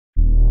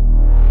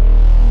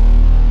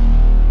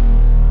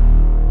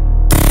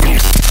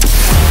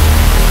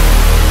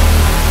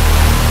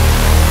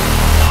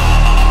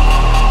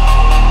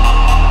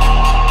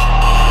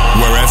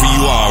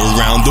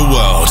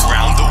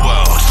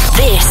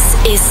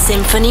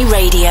SINPHONY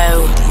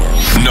Radio.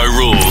 No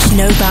rules.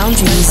 No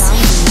boundaries.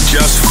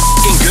 Just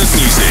f***ing good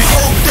music.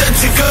 Hope that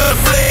you're good,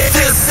 please.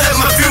 This at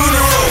my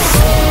funeral.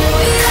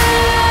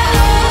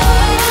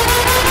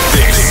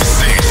 This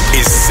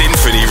is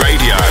SINPHONY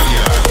Radio.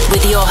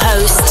 With your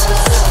host,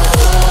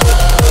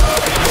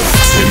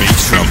 Timmy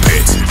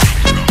Trumpet.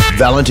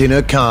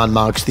 Valentino Khan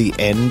marks the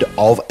end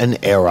of an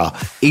era.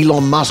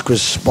 Elon Musk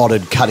was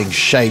spotted cutting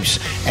shapes,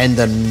 and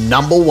the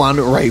number one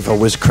raver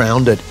was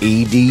crowned at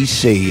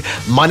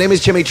EDC. My name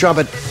is Timmy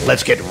Trumpet.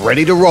 Let's get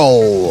ready to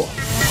roll.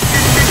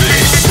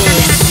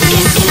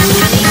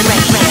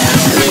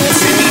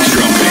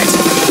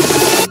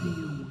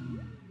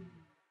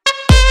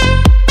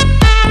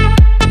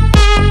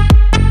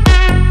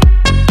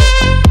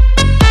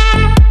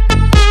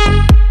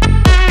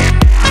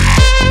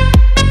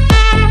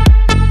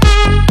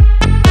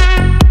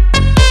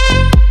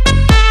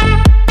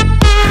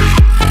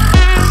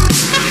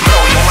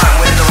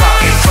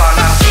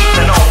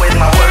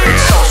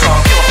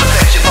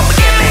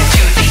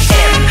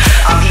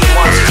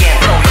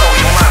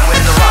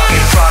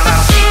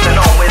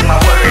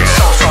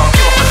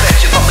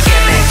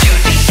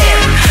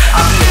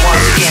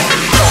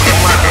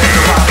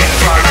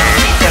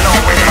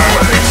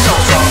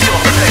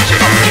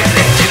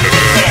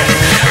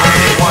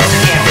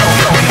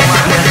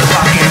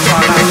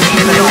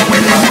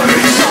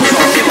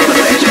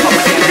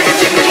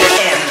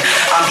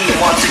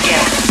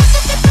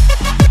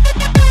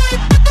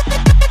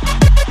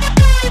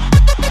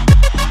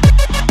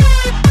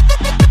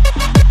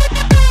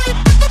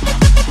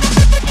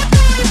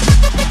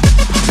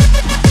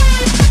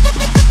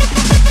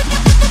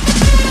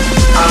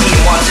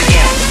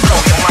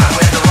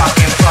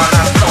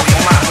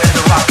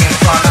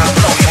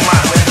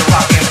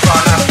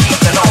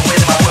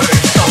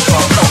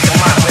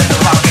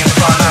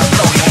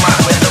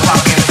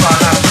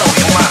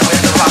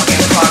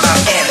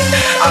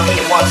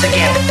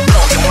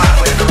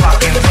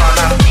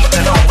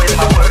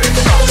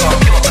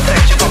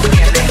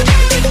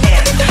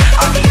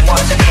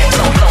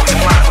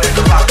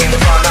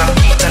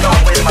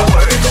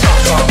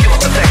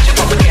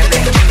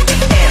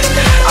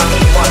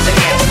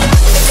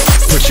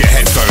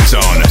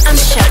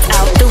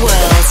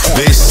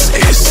 This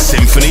is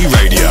SINPHONY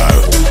Radio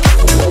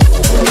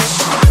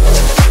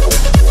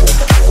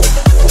with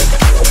Timmy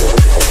Trumpet.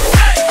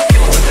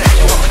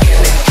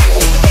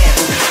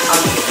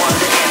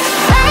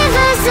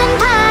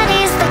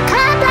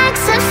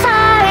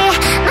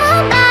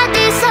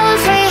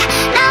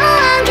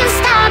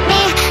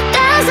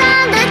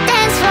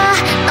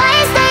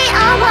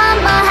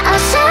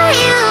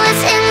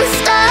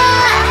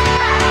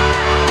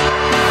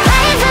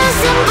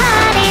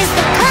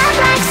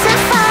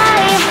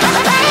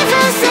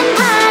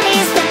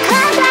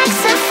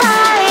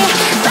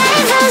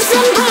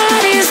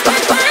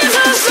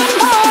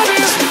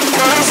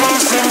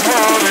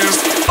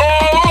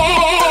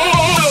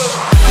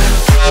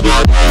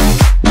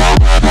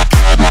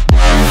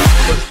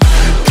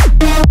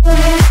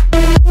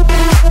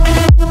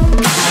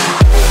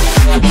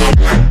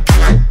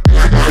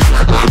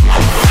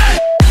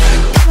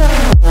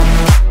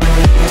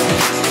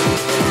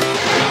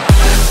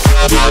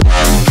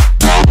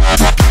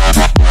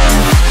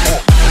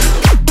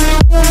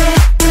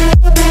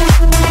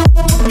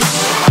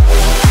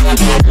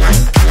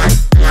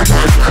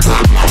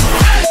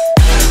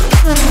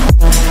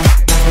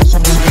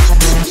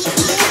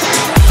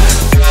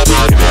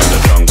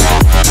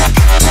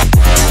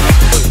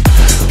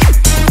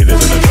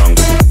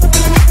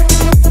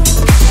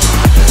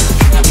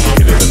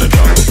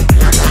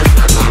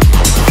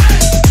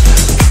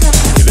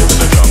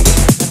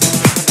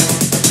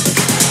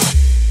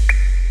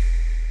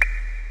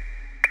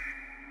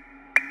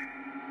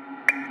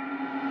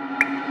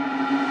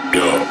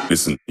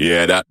 Listen, you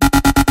hear that?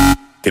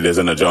 Killers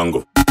in the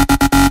jungle.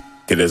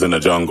 Killers in the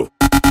jungle.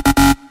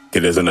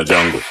 Killers in the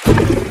jungle.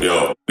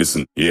 Yo,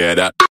 listen, you hear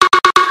that?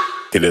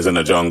 Killers in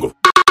the jungle.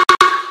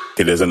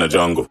 Killers in the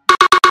jungle.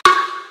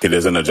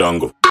 Killers in the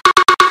jungle.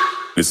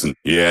 Listen,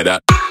 you hear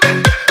that?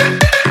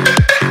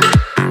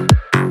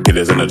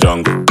 Killers in the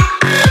jungle.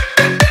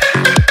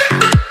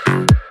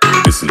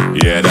 Listen,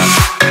 you hear that?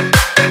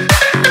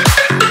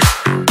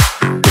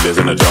 Killers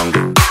in the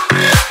jungle.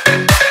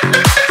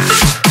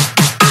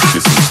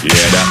 Listen, you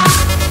hear that?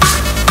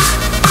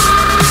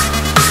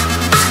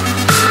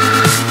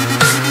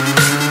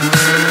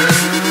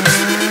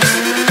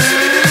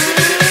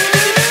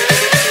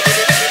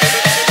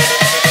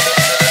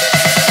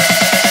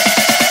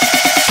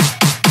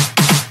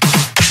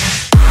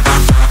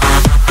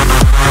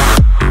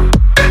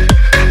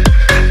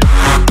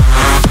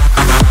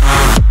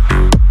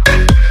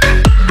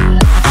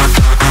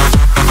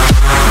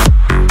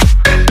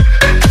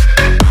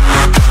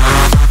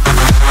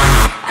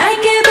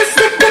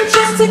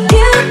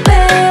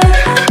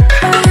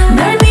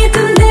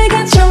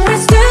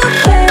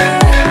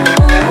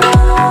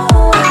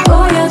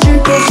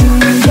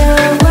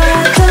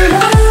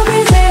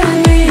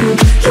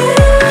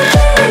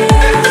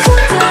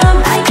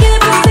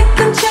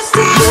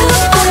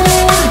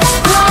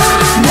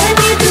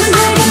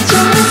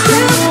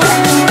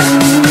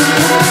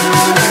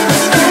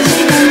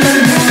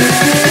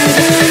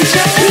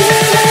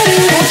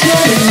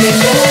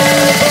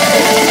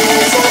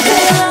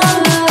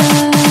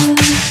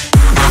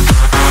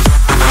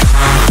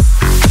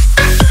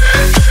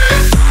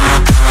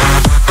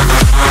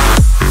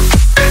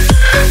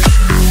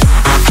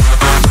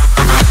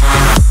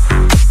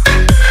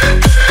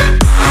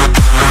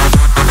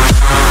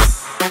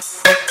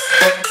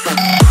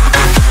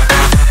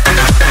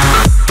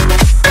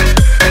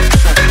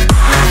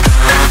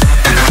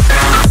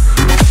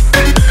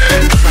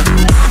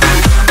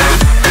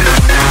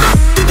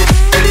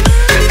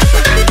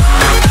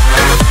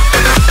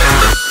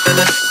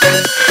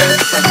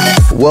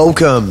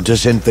 Welcome to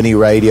Symphony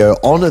Radio.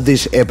 On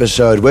this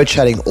episode, we're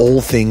chatting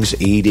all things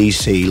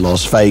EDC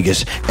Las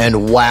Vegas.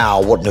 And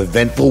wow, what an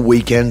eventful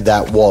weekend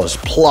that was.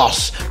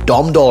 Plus,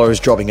 Dom Dollar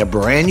is dropping a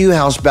brand new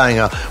house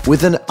banger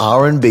with an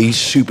R&B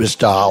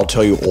superstar. I'll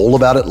tell you all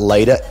about it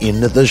later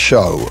in the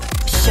show.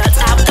 Shut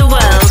out the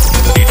world.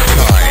 It's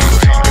time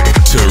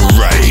to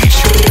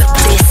rage.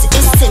 This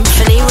is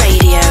Symphony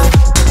Radio.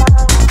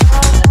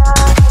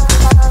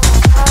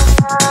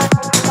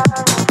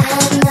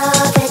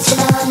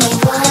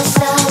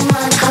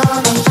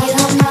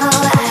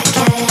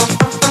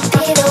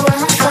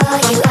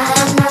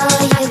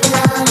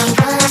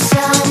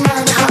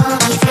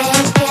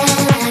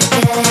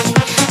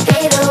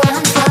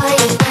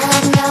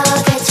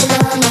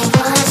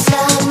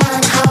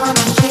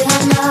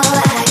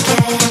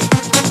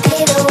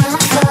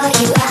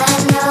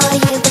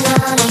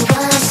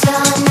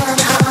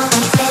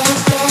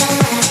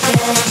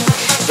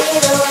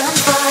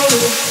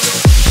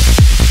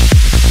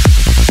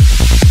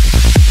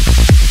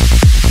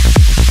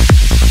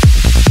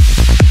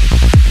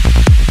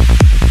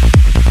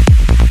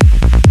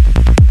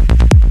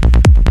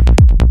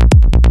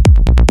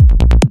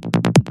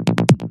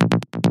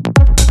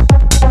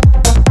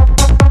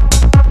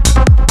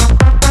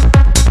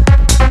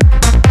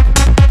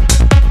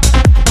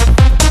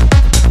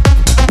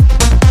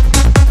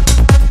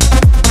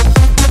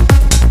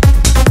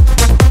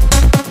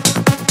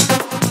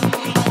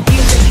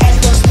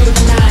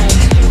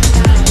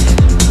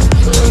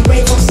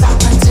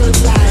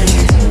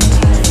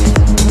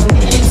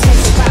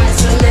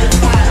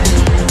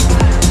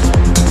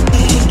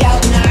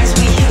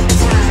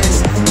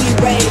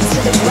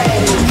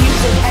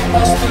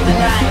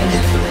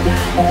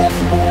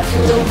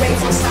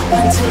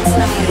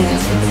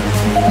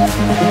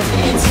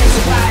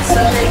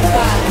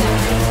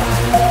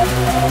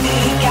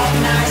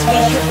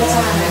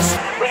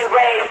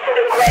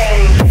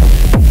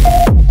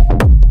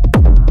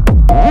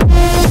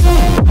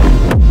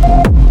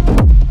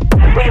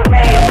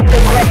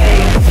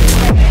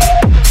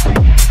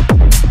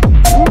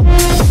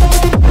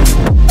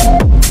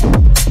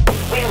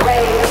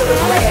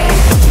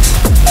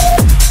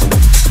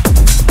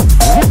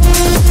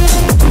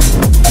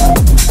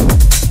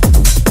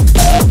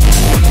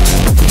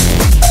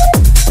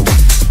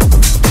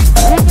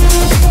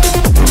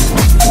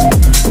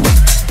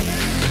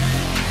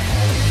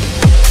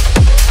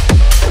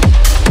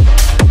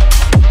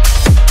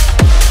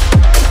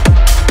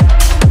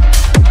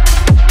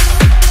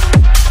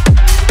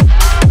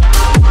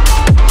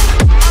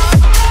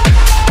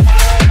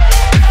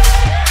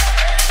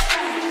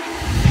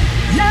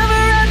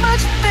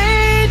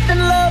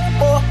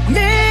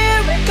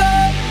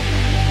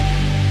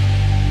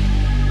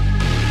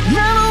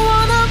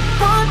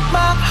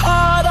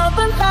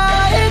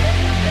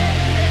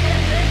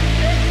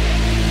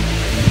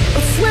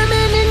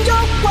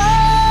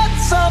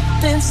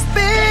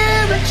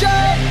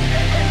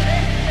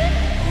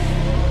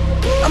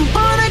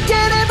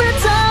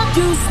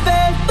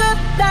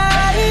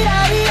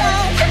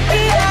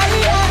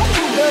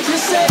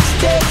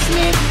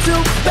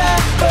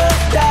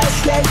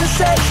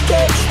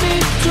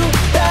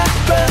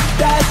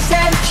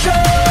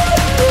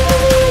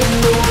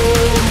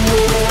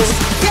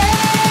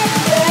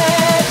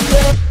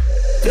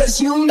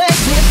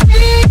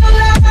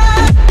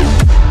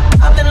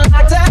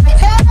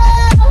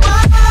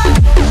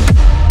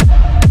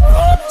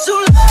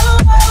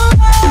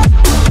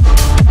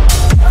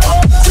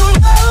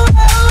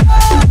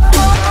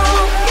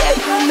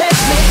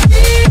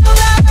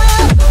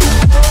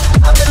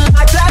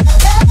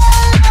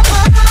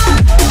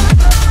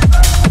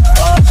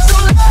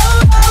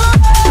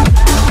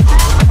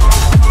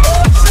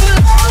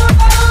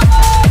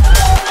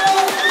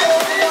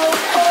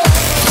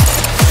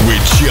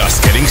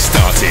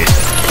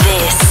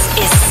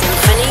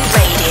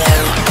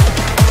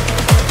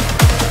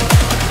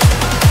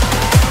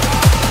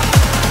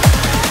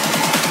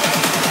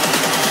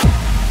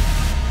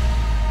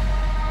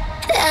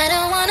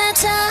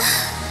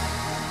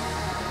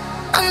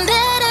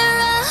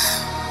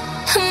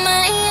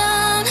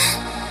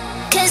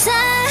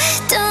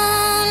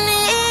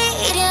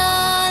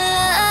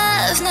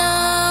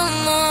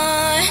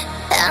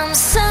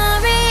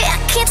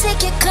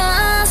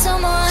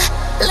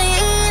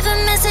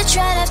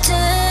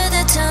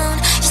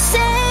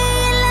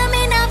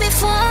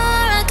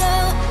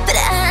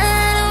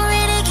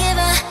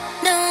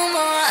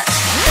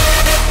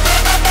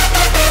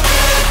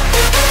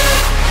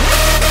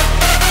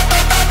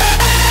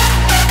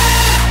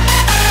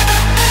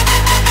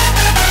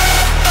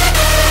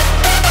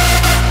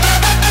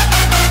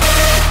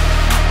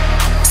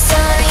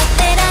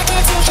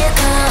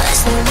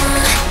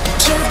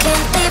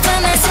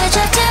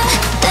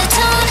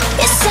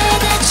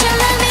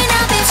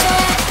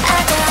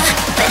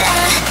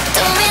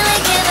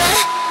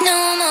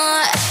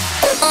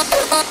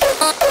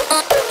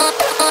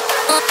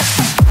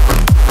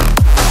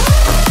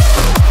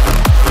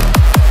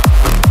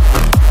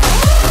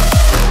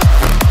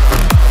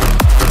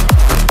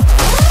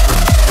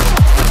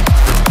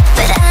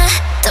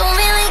 Don't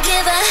really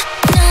give a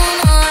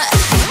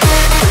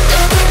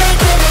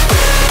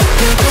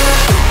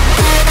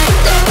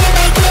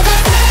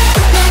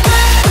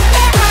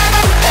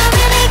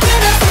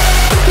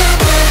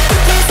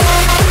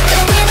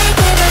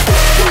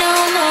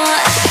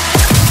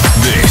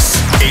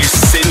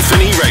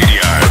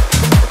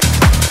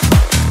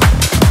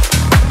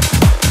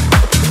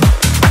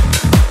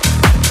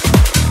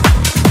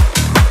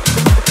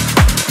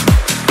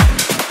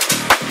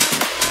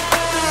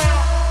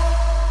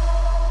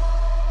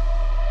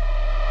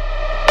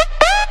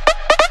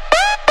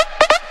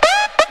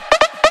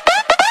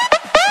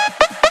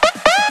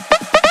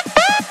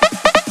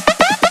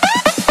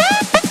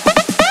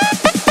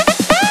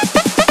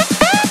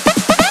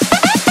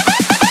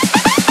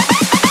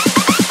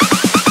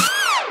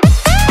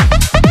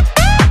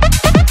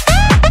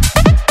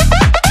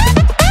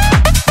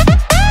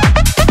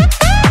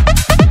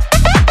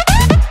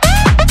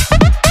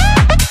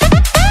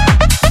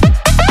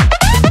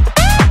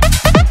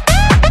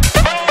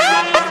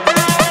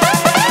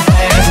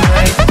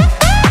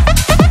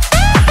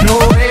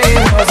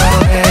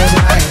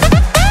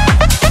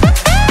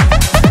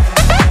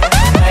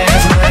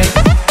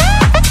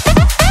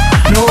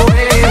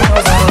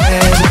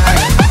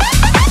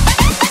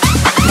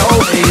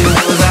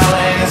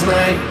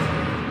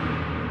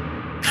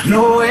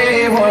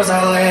it was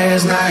our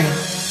last night.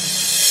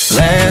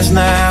 Last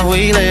night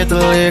we let the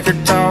liquor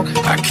talk.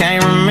 I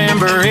can't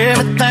remember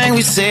everything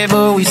we said,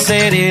 but we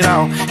said it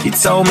all. You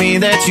told me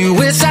that you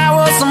wish I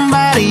was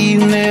somebody you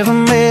never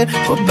met.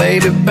 But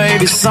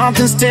baby,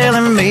 something's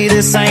telling me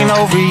this ain't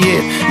over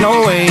yet.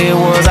 No way it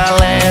was our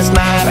last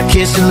night. I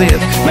kissed your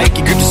lips, make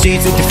you grip the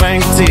sheets with your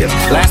fingertips.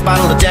 Last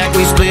bottle of Jack,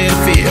 we split a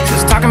fifth.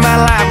 Just talking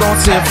about life,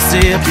 going sip for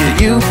sip.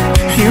 Yeah,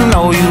 you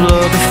know you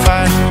love to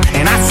fight,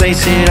 and I say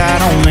shit I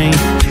don't mean,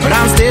 but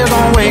I'm still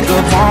gonna wake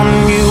up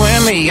on you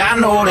and me. I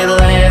know that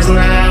last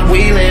night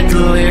we let the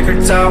liquor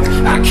talk.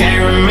 I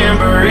can't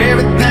remember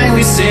everything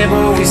we said,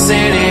 but we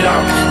said it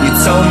all. You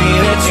told me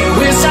that you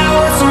wish I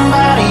was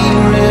somebody you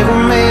never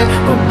met.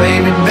 But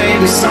baby,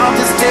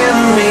 something's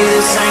telling me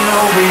this ain't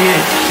over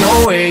yet. No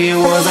way it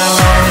was our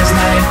last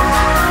night.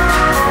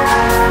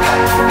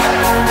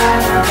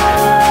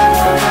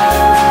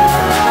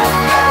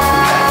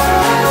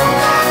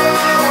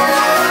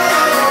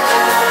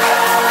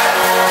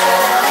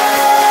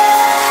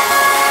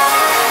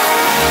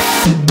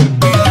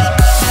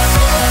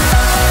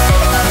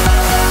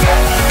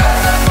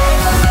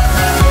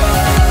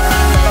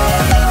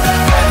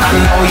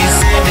 You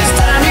said this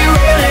time you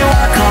really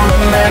want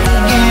coming back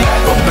again.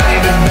 But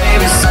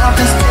baby,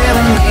 something's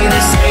telling me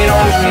this ain't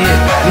over yet.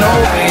 No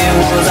way it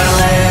was our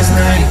last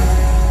night.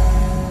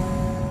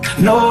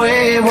 No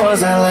way it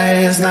was our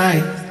last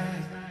night.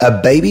 A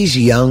baby's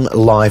young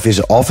life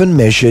is often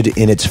measured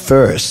in its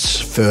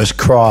first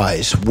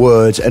cries,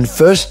 words, and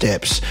first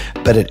steps.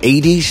 But at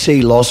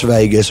EDC Las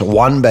Vegas,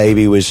 one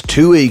baby was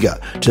too eager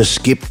to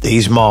skip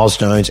these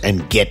milestones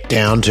and get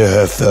down to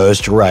her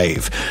first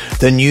rave.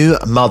 The new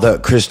mother,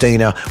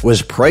 Christina,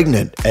 was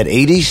pregnant at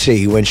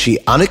EDC when she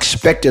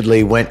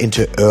unexpectedly went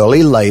into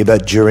early labor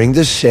during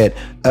the set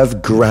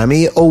of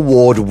Grammy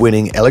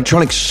Award-winning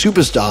electronic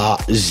superstar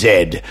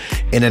Zedd.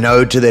 In an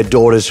ode to their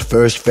daughter's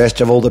first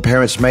festival, the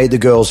parents made the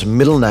girl's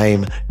middle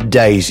name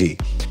Daisy.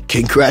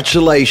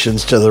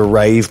 Congratulations to the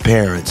Rave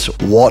parents.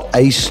 What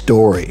a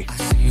story. I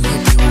see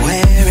what you're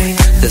wearing,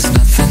 there's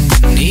nothing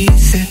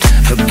beneath it.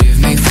 Forgive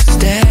me for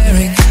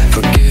staring,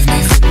 forgive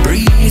me for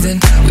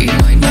breathing. We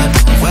might not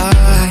know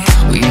why,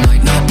 we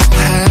might not know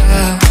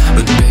how,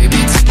 but baby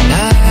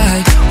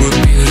tonight, we're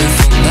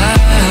beautiful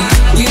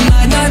now. We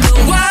might not know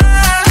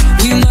why,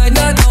 we might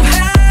not know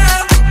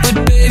how, but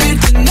baby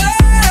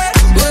tonight,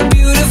 we're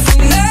beautiful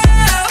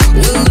now.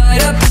 We'll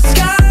light up the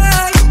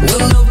sky,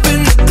 we'll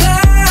open the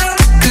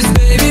clouds, 'cause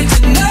baby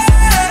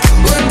tonight,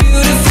 we're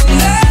beautiful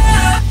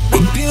now.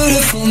 We're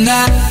beautiful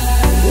now.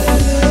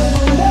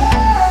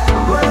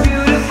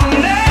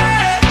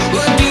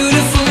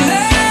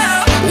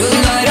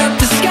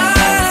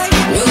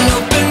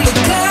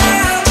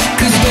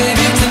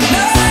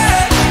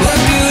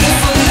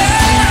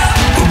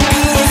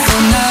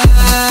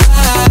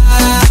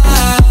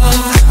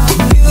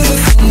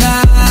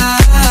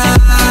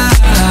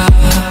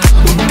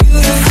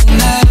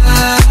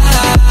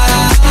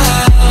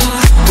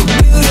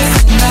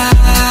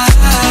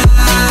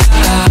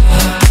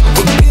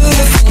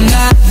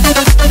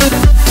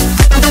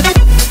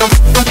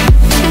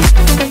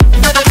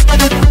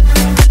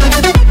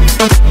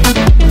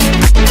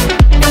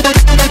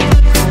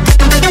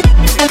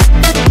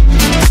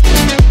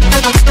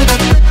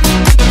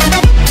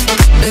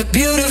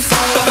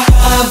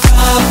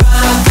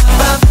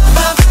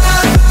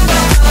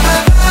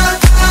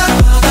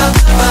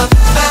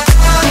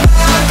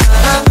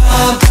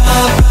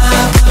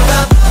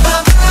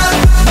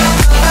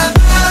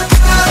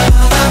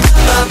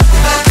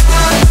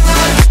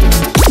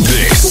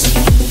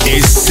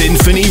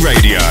 SINPHONY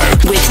Radio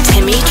with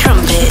Timmy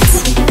Trumpet.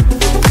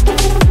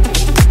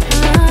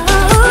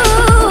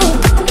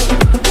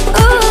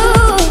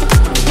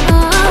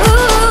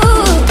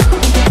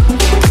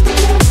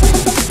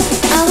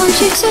 I want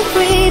you to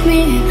breathe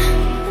me in.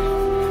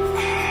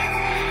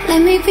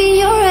 Let me be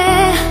your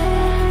air.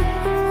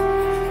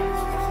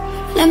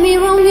 Let me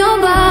roam your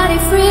body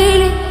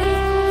freely.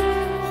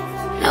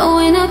 No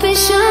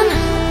inhibition,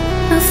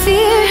 no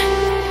fear.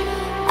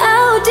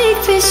 How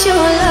deep is your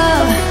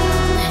love?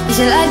 Is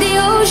it like the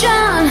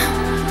ocean?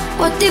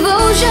 What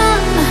devotion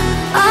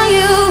are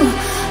you?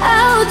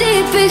 How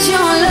deep is your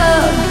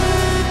love?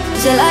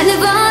 Is it like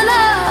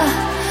Nirvana?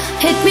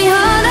 Hit me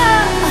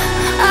harder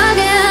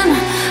again.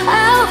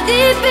 How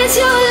deep is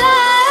your love?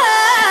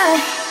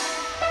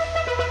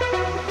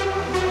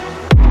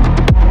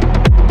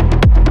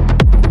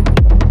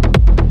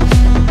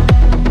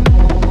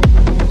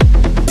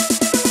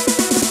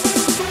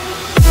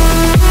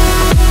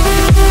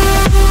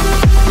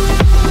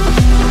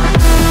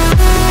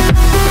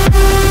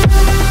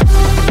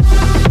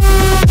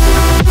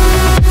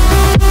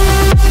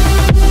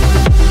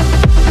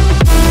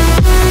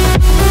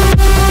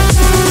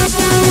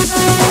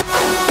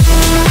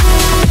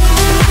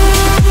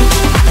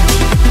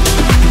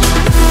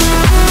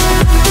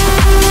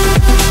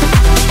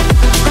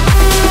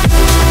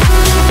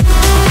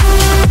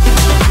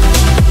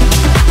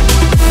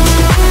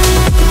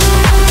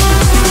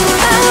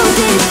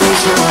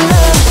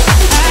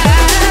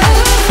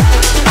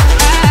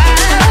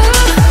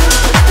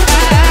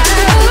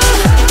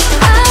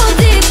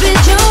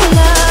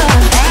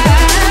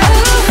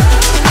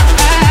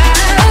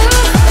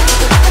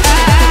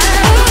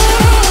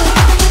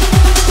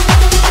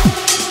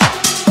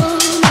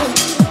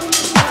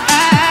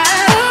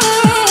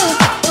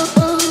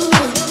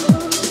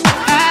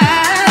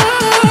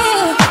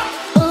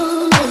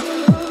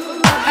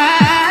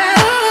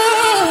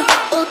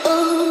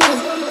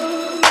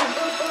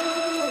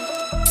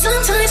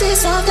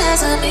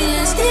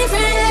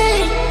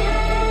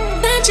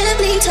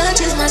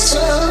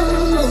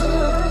 soul.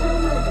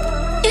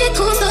 It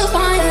cools the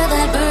fire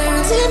that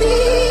burns in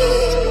me,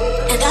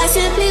 and I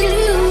simply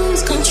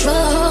lose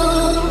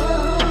control.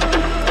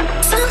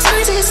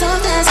 Sometimes it's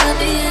soft as a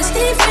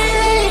distant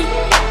rain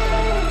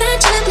that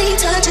gently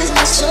touches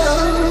my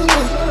soul.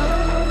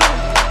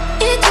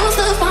 It cools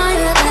the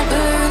fire that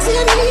burns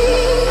in me,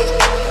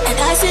 and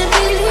I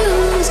simply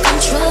lose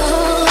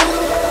control.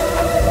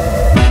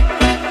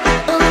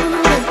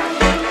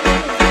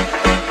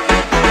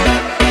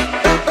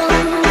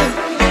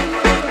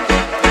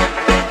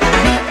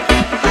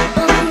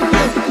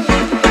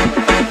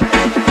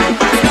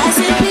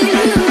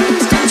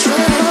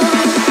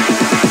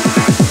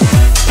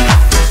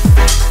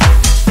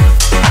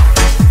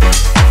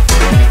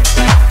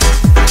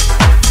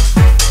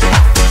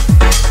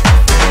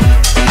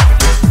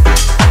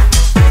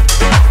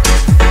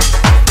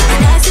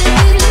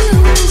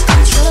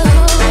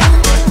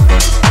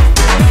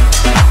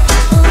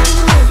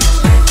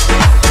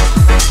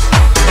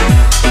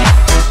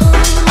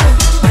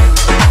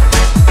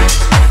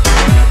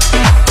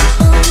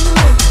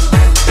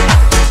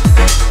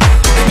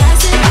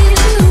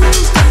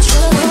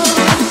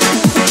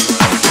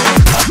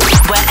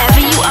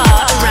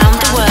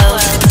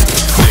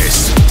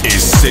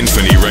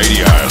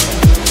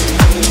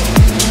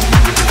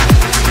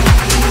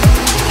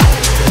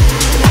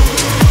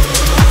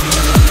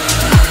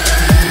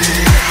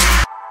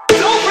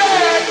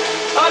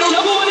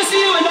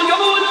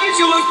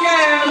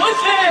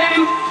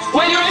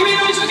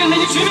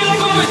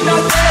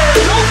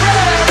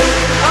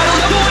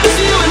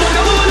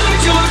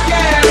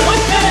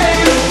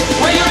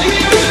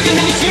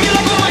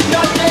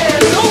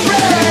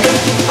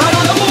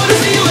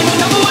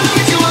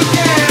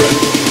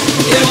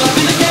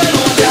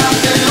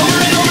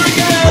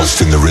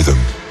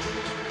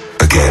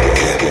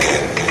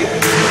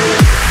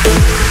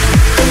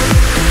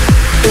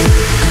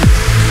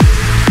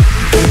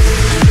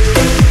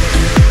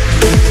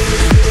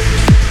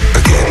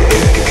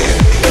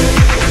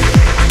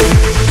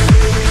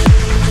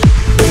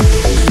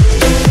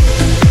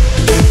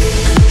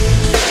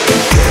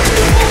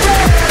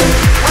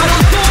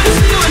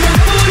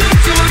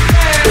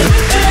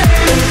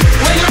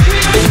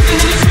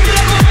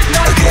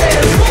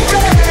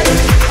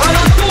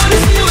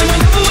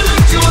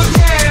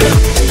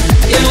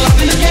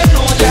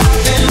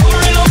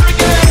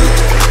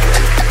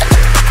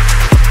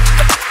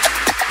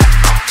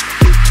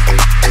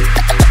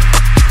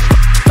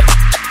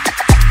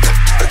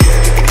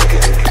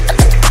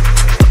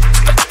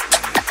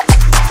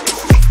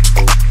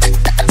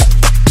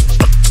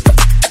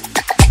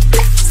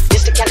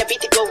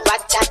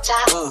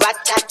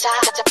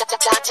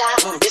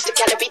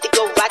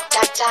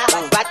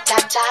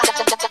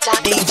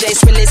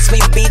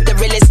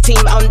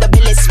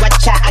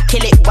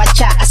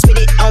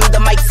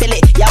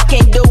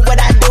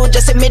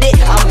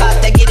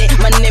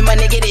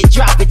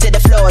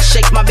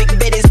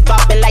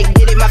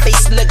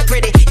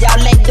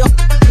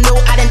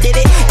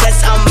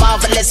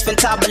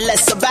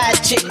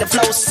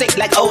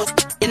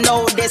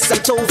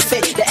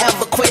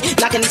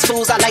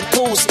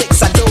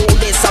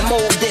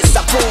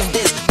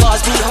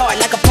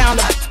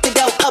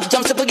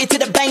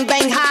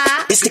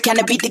 Kind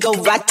of beat to go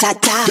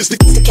rat-ta-ta. This the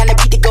kind of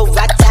beat to go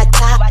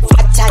rat-ta-ta,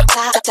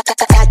 rat-ta-ta,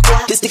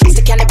 rat-ta-ta. This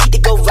the kind of beat to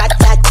go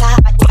rat-ta-ta,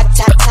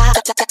 rat-ta-ta,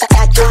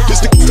 rat-ta-ta.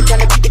 This the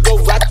kind of beat to go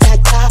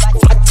rat-ta-ta,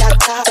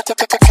 rat-ta-ta,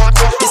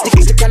 rat-ta-ta.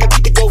 This the kind of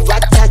beat to go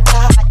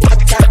rat-ta-ta,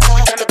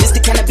 rat-ta-ta. This the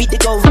kind of beat to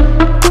go.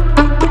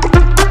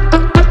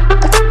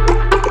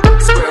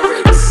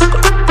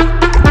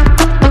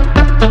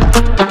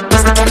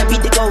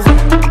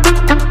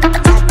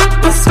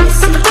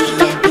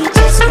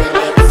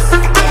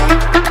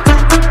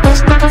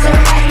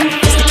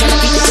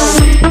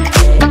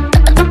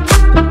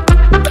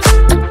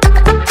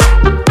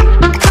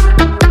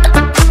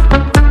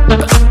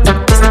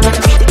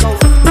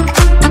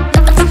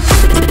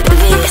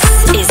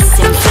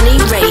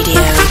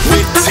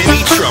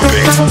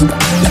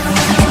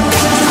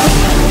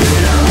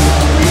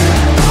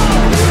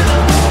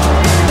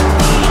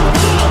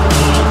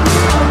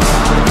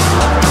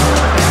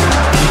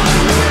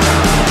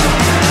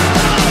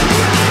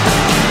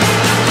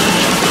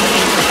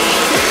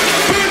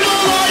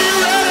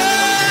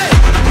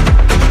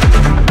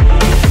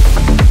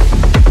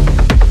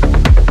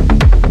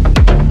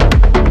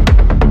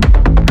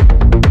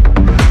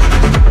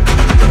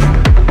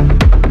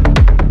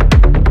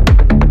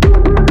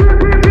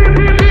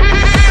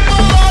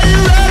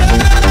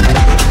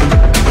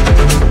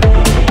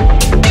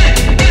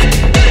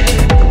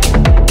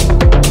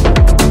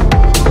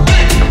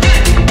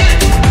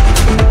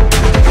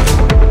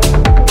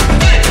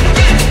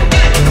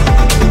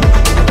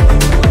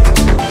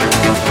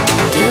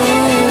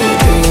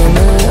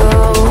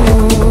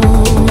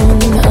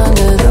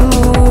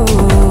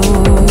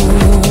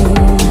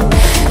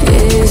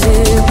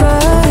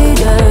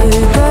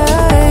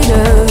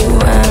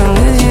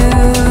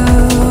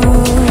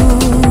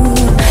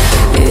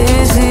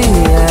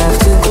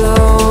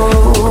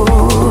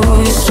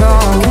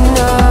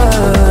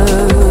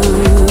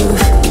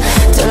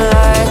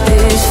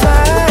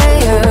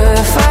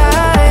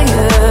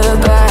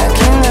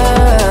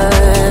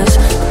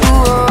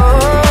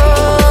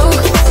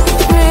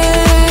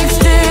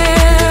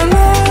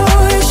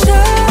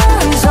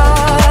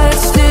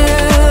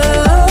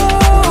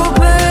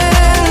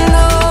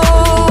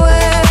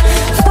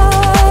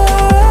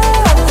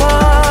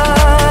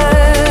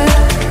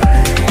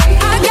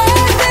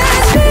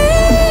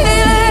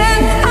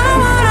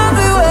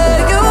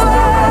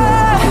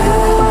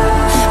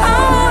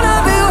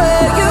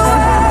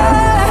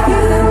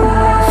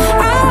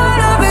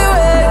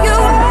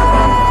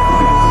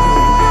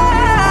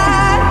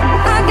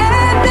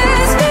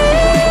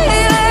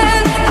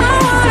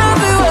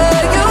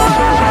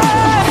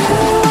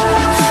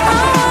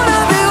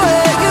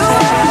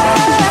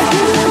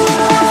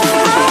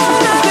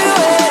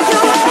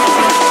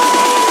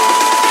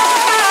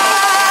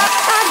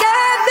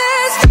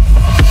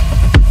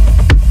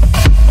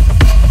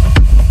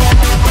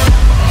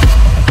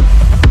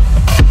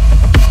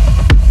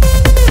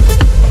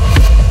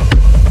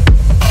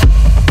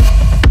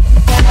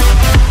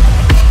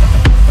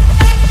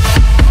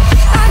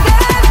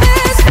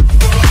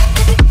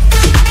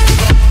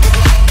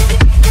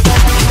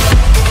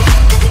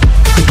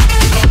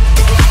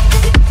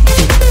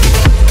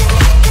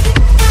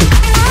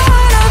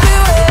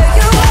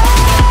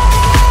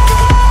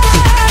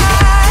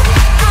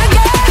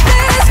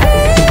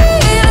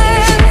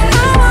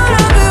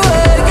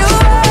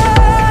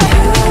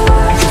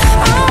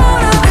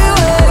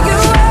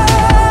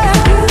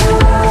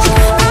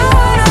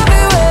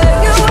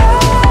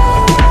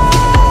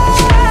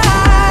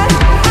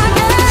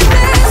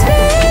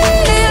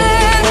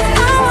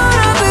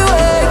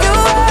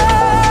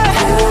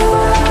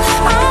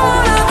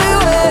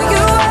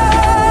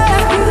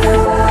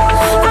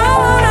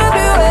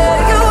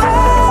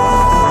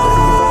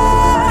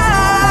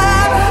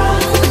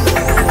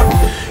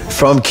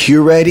 From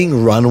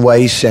curating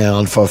runway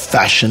sound for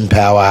fashion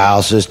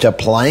powerhouses to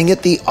playing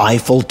at the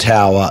Eiffel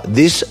Tower,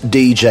 this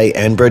DJ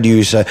and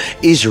producer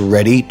is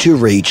ready to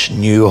reach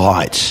new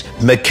heights.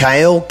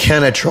 Mikhail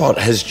Kanatrot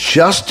has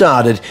just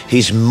started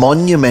his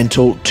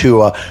monumental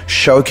tour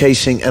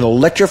showcasing an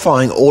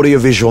electrifying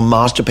audiovisual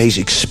masterpiece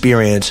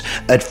experience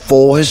at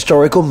 4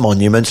 historical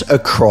monuments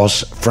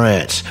across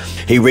France.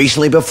 He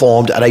recently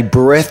performed at a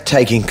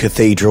breathtaking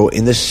cathedral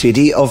in the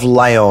city of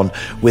Lyon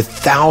with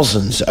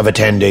thousands of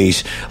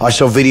attendees. I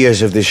saw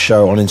videos of this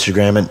show on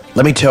Instagram and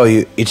let me tell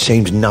you, it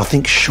seemed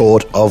nothing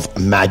short of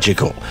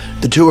magical.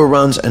 The tour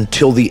runs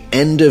until the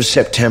end of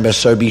September,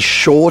 so be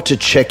sure to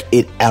check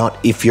it out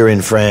if you're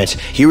in France.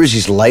 Here is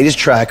his latest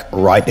track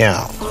right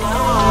now.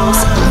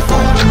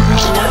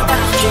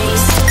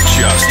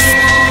 Just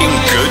in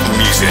good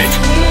music.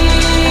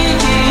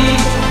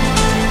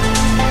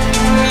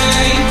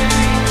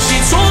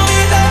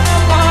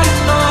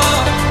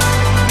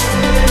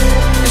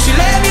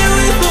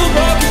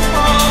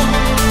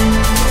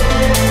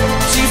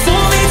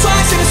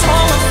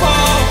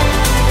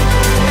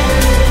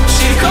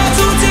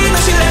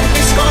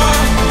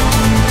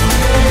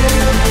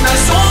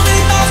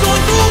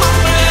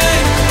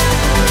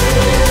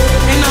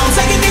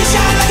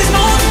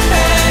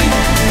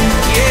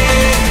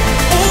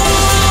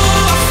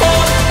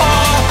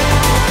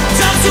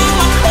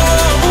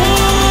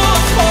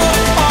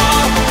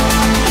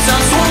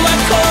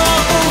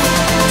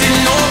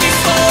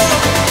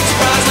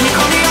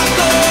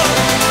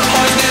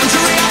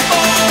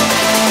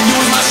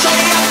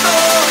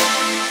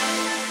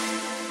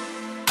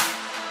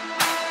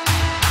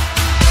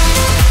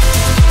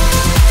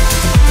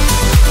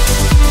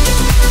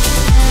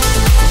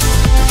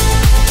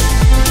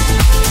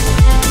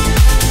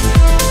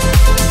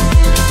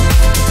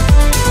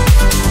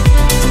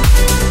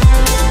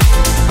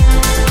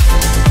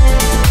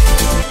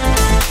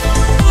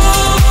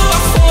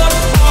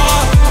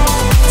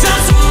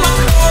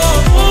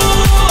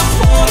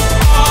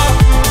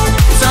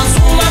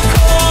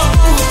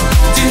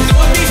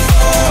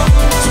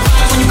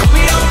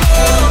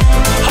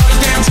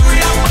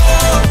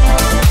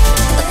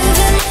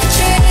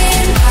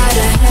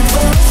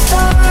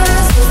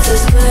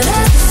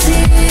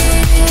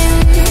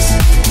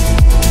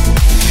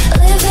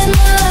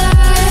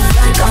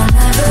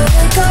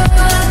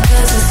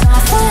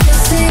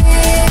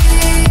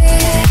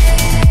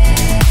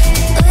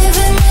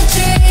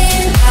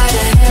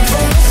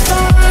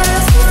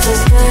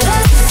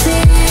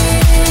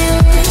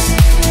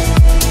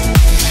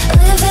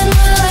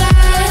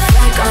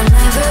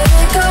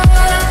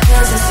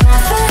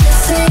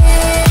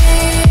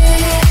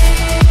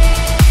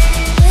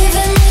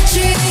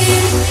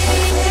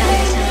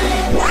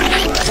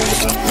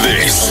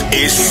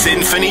 is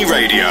SINPHONY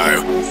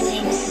Radio.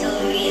 Seems so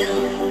real.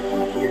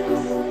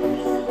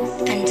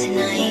 And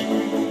tonight,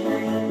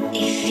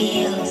 it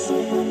feels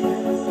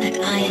like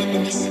I am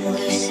in this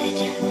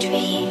lucid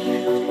dream.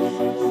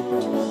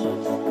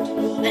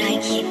 But I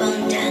keep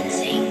on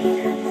dancing,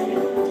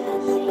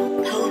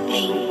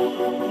 hoping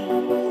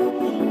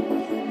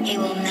it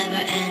will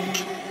never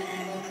end.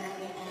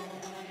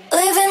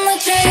 Living the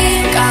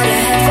dream, got a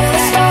head full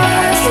of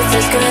stars, it's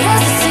as good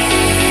as it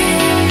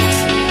seems.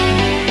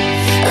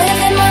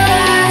 Living my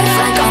life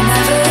like I'll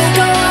never let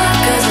go,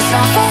 'cause it's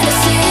not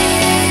fantasy.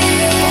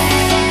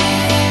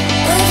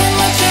 Living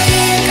the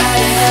dream, got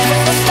a head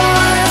full of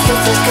stars,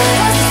 it's as good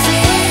as it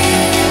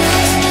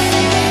seems.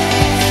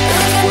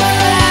 Living my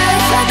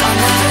life like I'll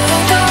never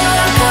let go,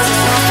 'cause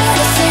it's not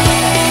fantasy.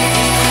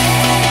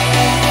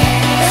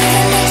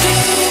 Living the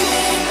dream, like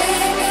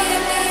I'll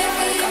never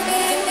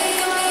let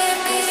go, 'cause it's not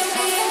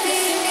fantasy.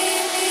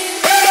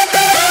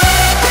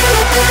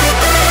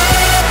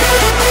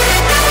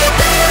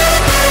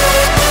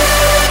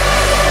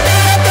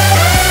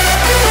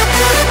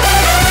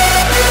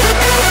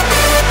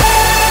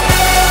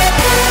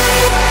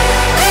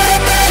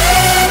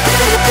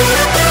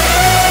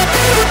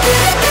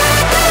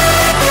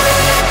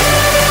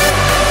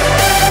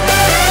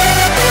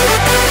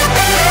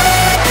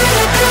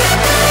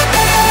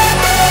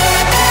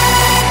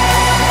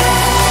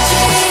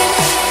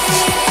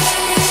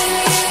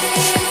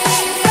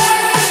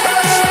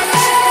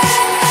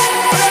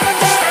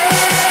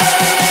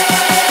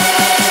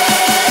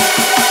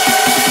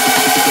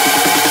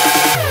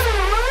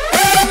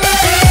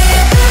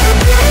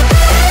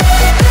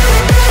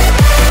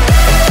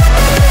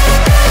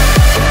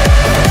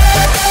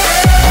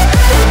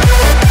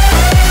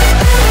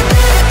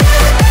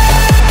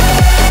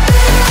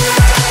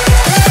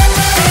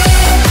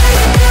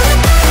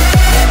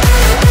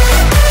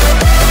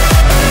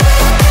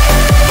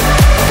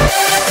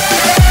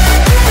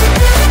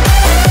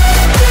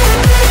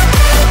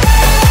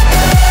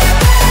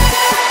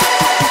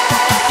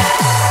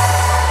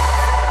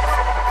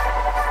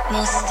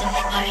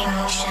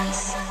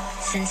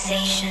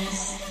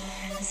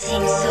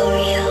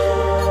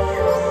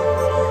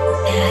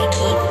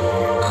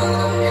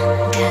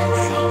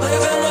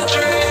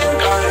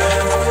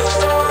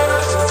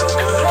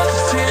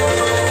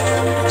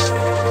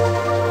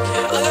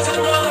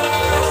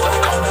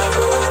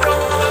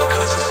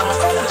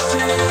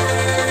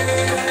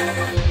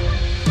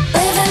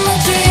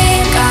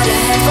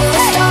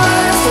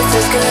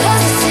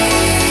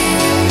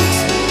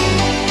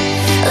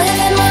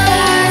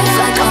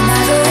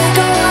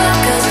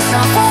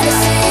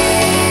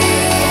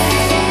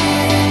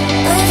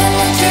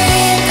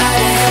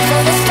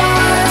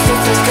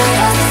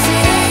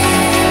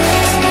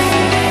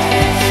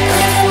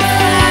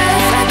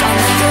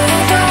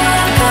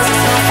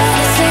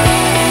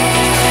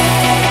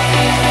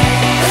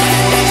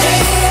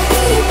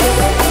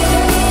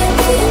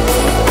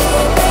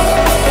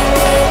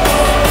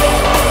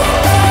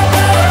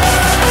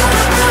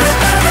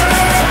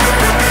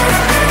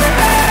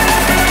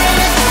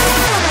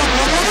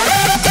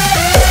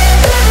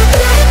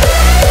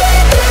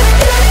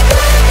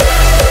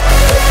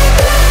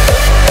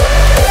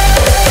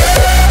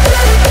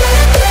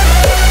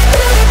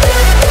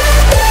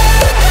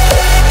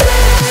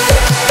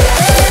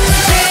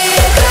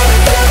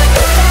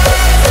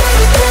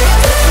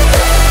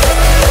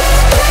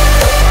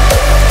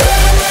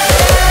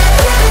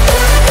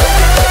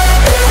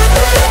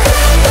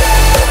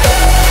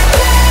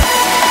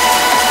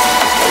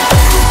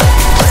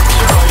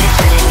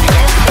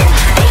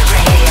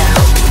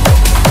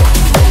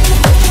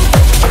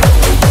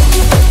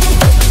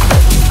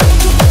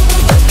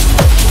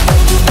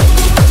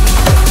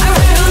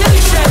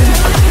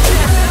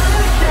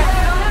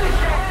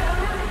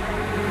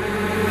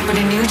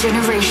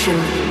 generation.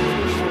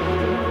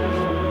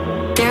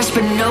 There's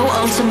been no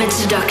ultimate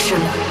seduction.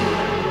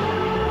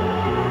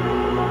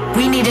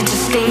 We needed to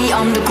stay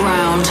on the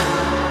ground.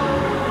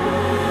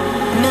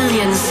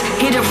 Millions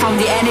hidden from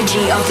the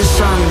energy of the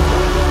sun.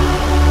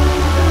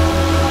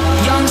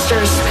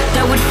 Youngsters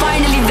that would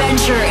finally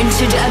venture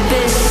into the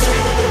abyss,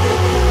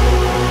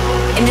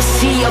 in the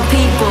sea of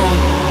people,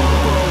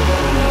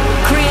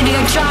 creating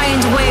a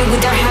giant wave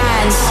with their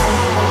hands,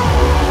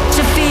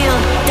 to feel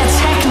that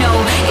techno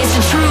is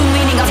the true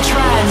meaning of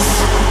trance.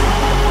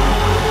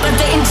 But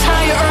the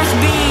entire earth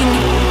being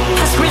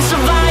has been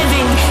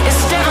surviving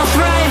instead of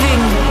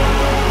thriving.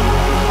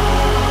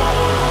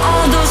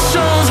 All those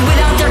souls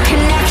without their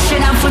connection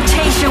and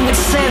flotation with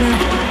sin.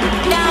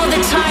 Now the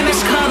time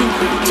has come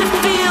to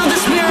feel the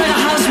spirit of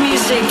house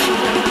music.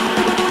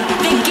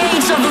 The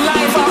gates of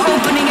life are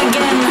opening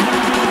again,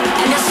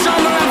 and the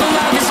summer of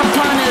love is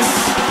upon us.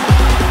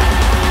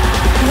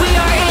 We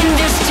are in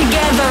this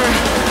together.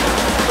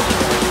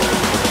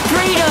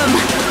 Freedom,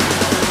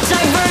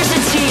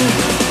 diversity,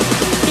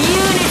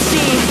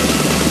 unity,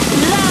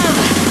 love,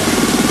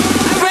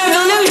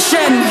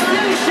 revolution.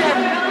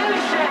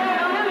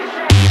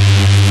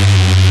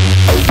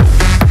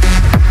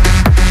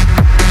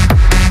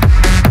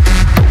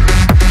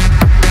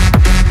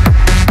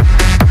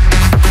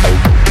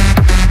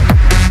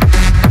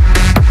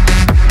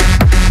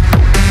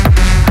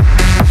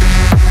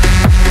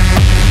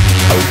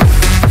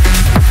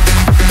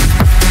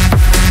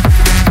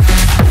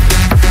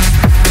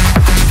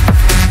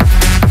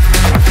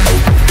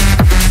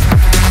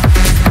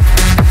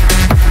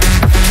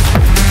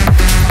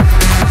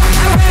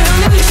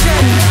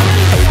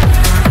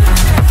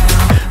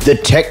 The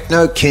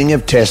techno king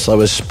of Tesla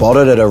was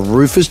spotted at a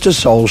Rufus Du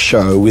Sol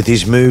show with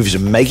his moves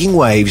making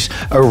waves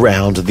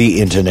around the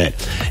internet.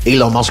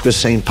 Elon Musk was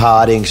seen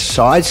partying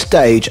side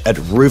stage at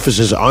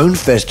Rufus's own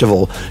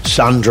festival,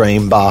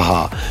 Sundream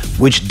Baja,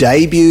 which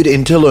debuted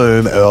in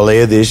Tulum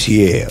earlier this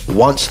year.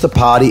 Once the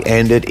party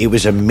ended, it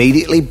was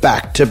immediately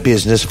back to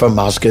business for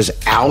Musk, as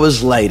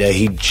hours later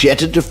he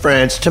jetted to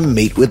France to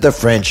meet with the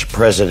French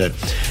president.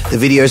 The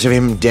videos of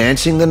him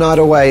dancing the night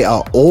away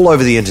are all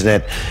over the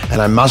internet,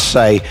 and I must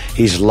say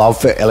his love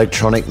for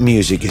electronic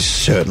music is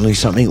certainly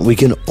something we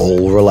can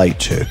all relate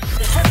to. The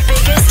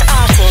biggest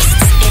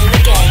artists in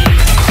the game.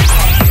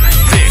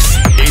 This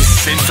is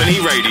Symphony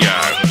Radio.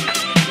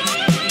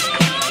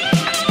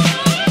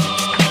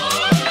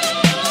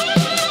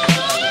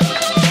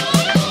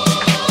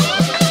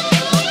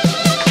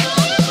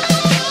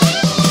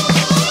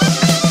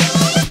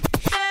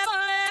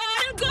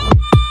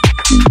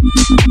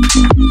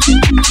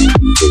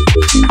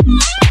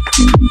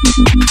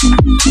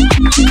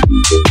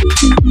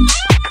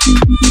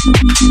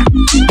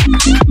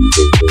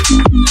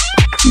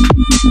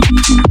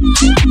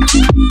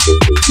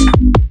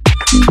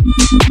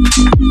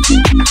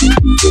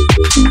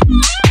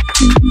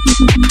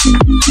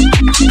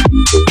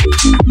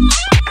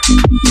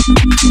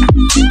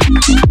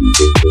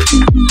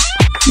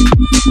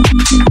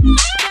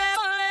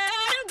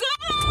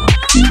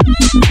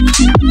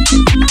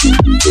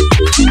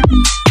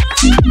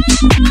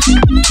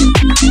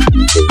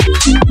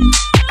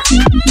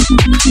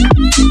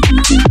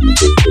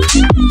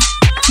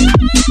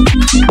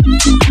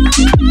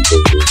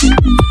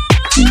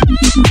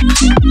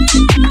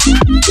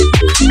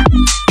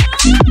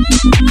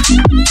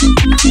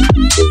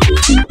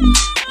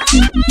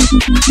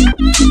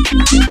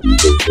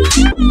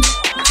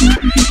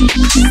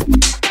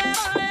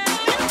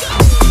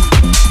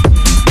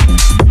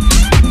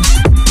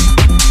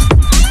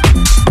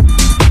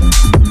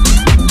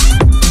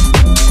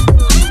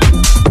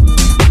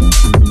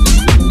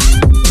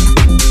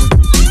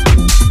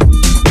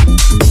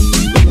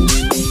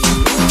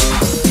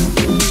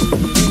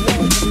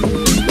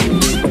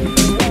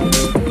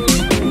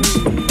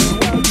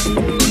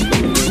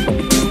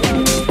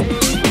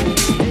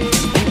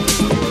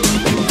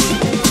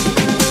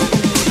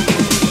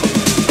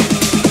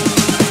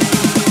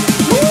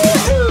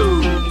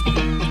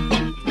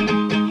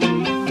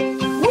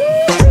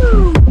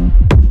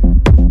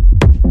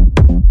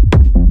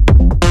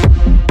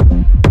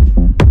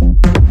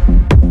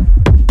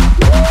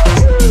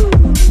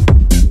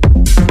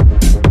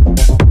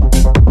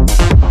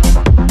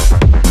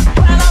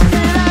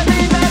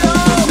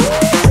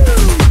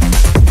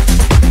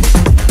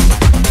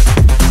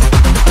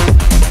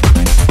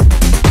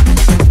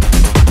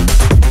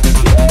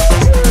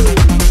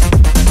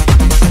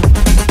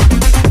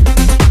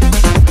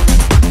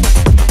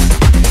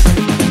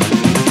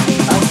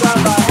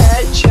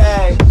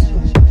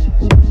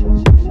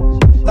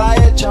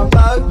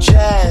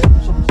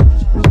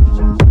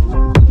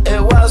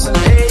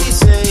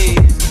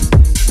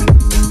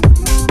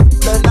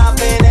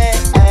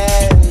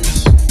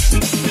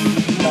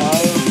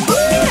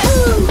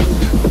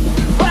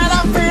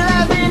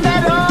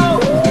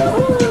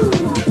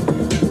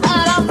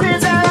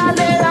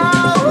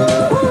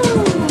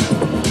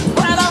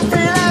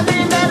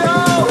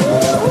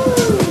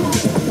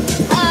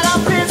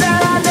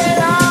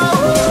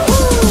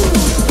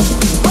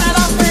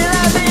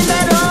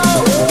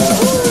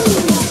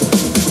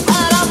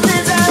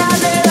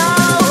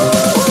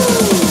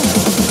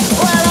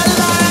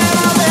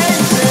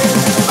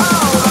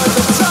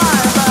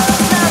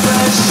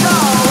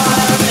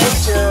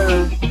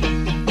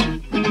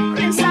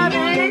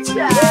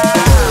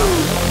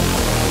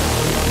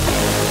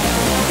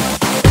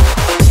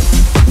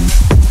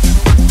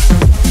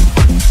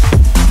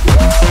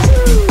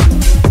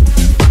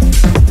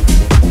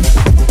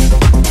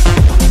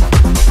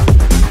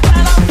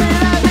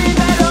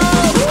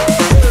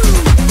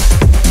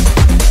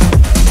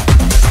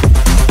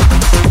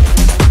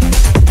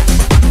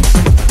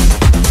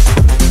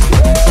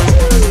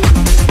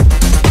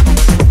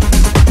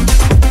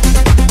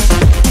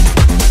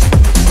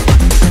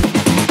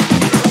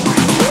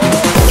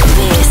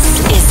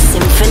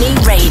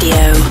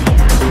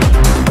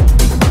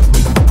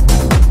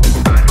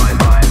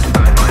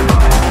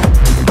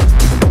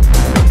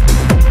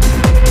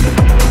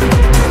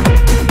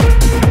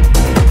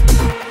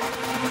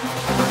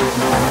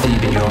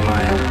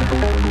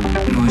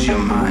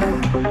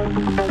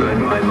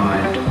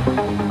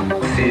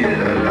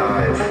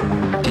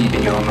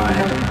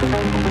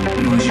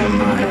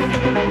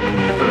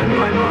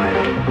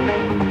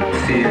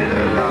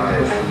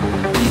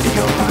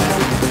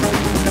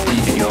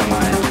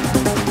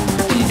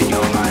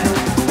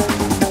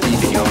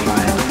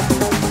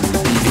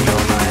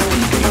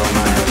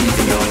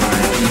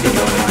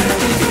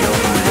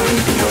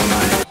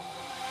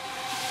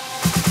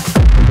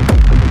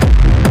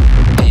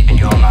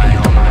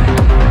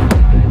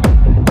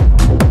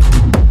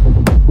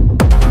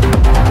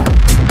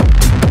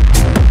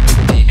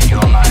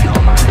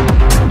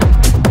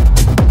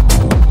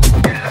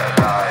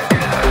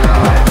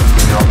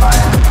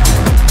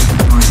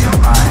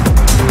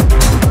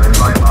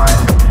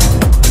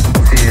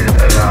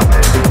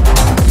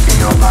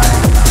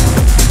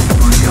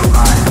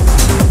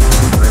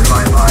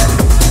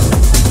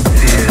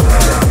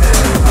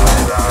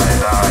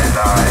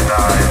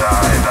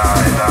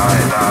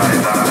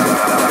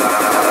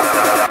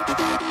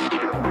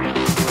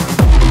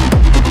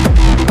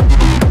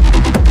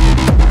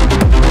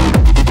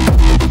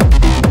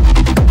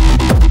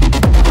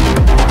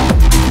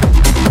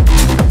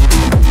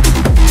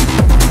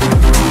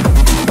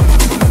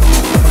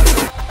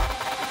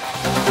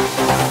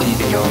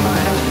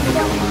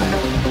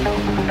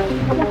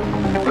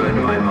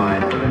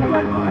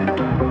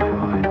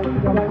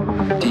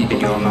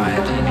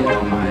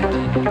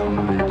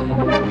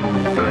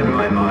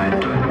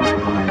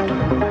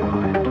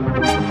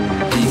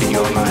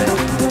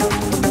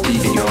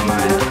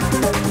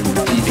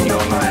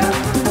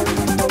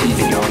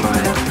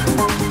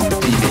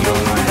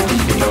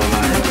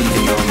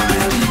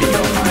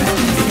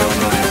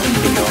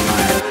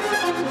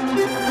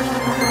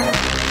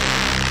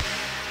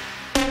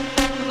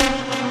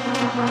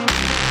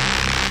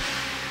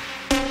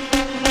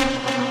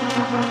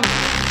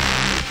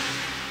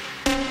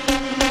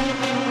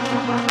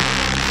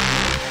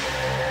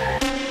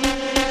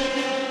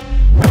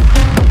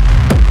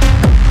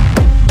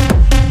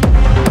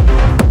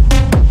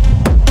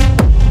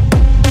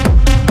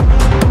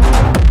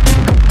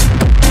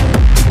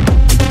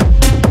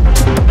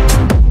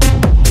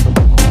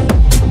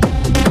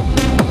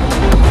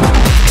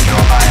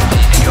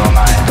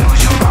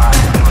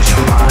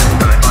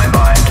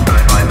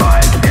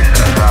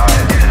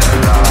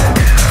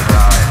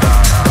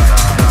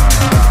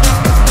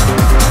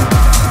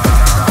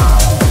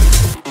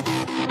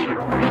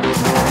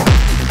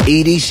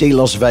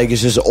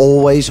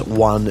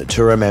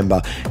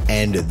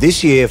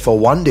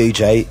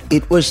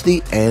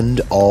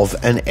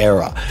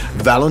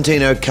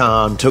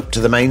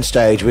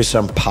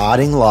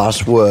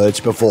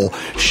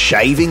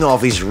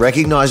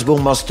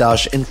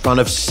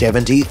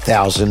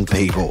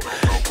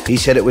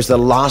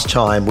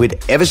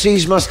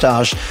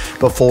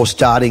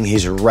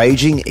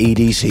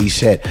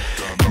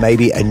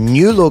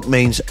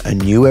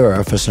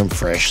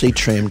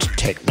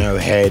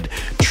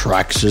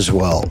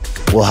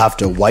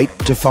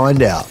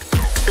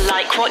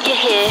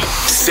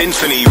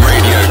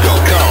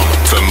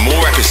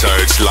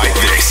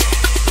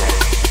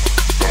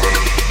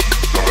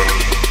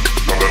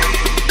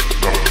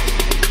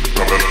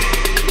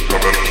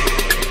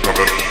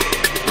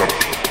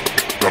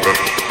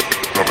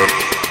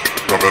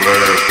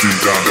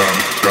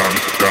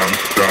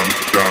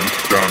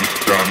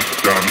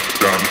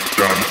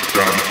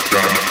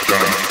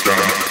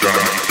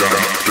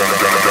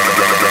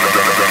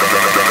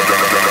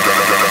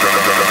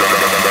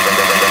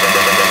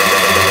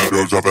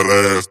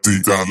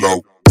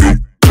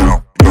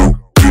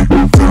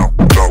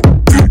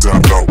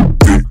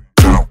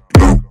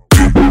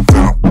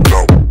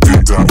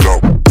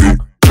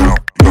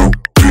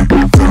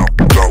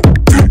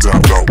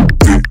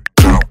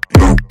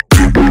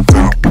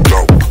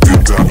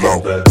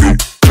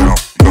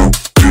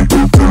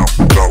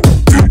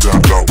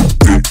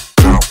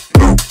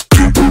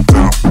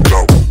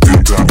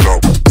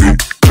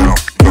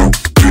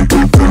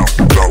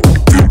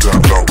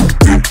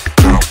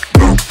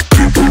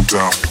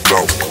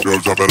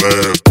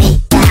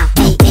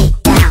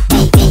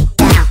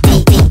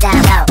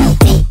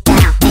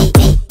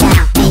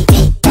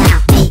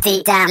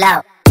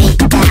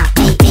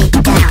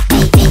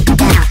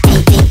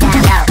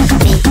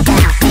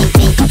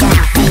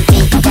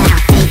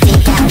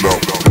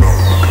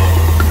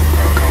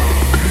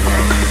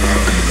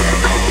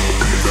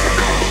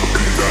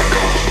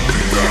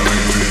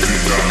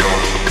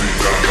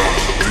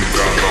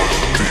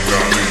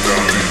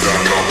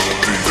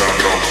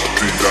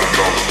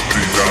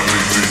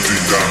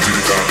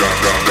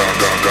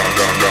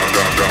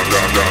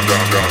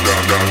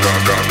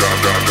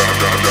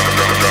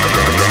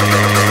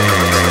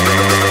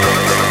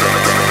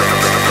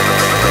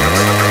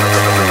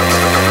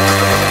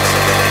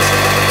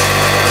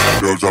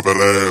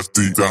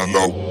 deep down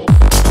low.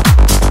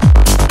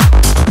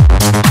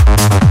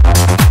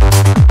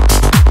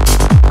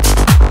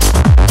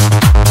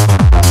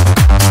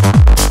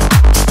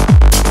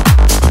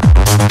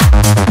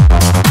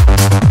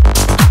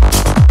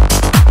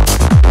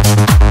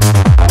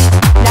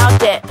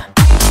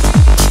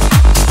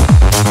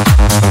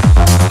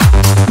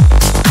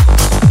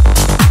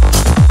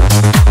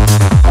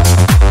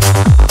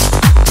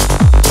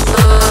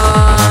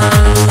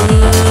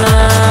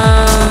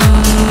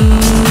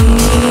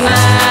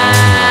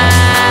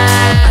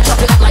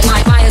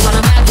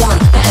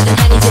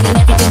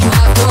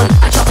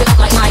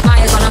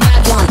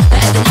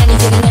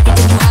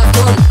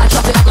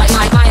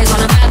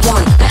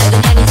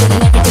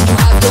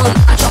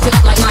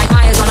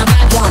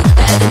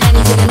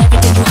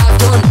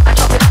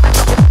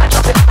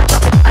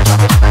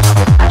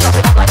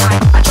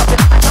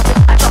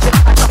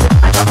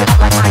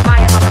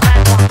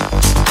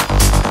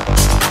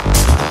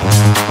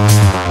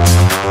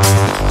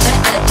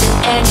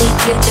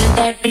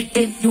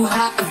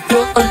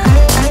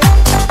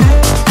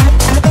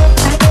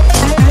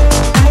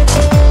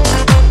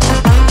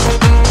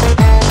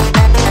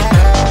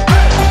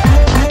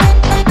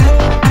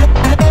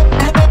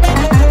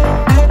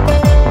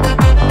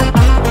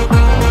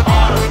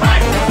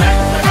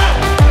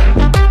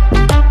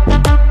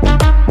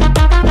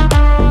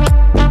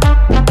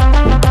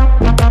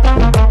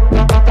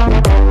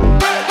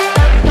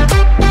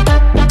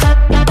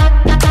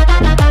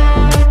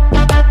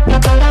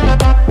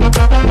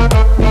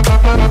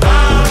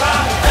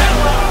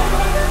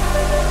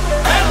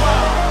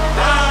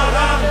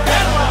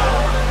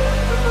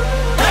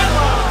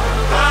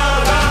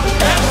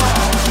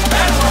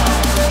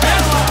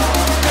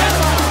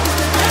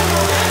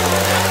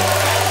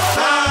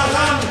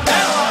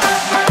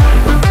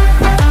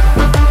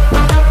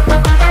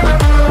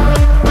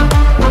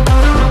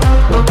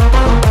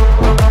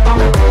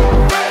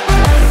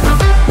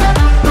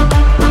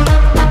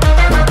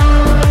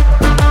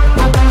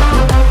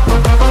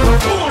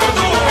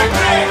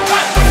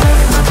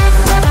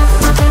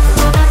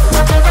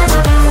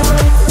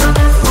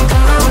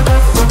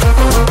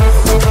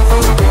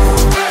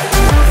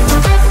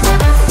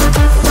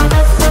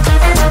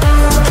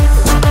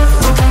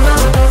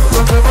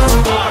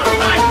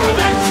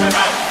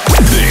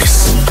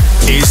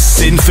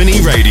 SINPHONY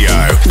Radio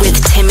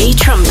with Timmy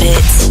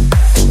Trumpet.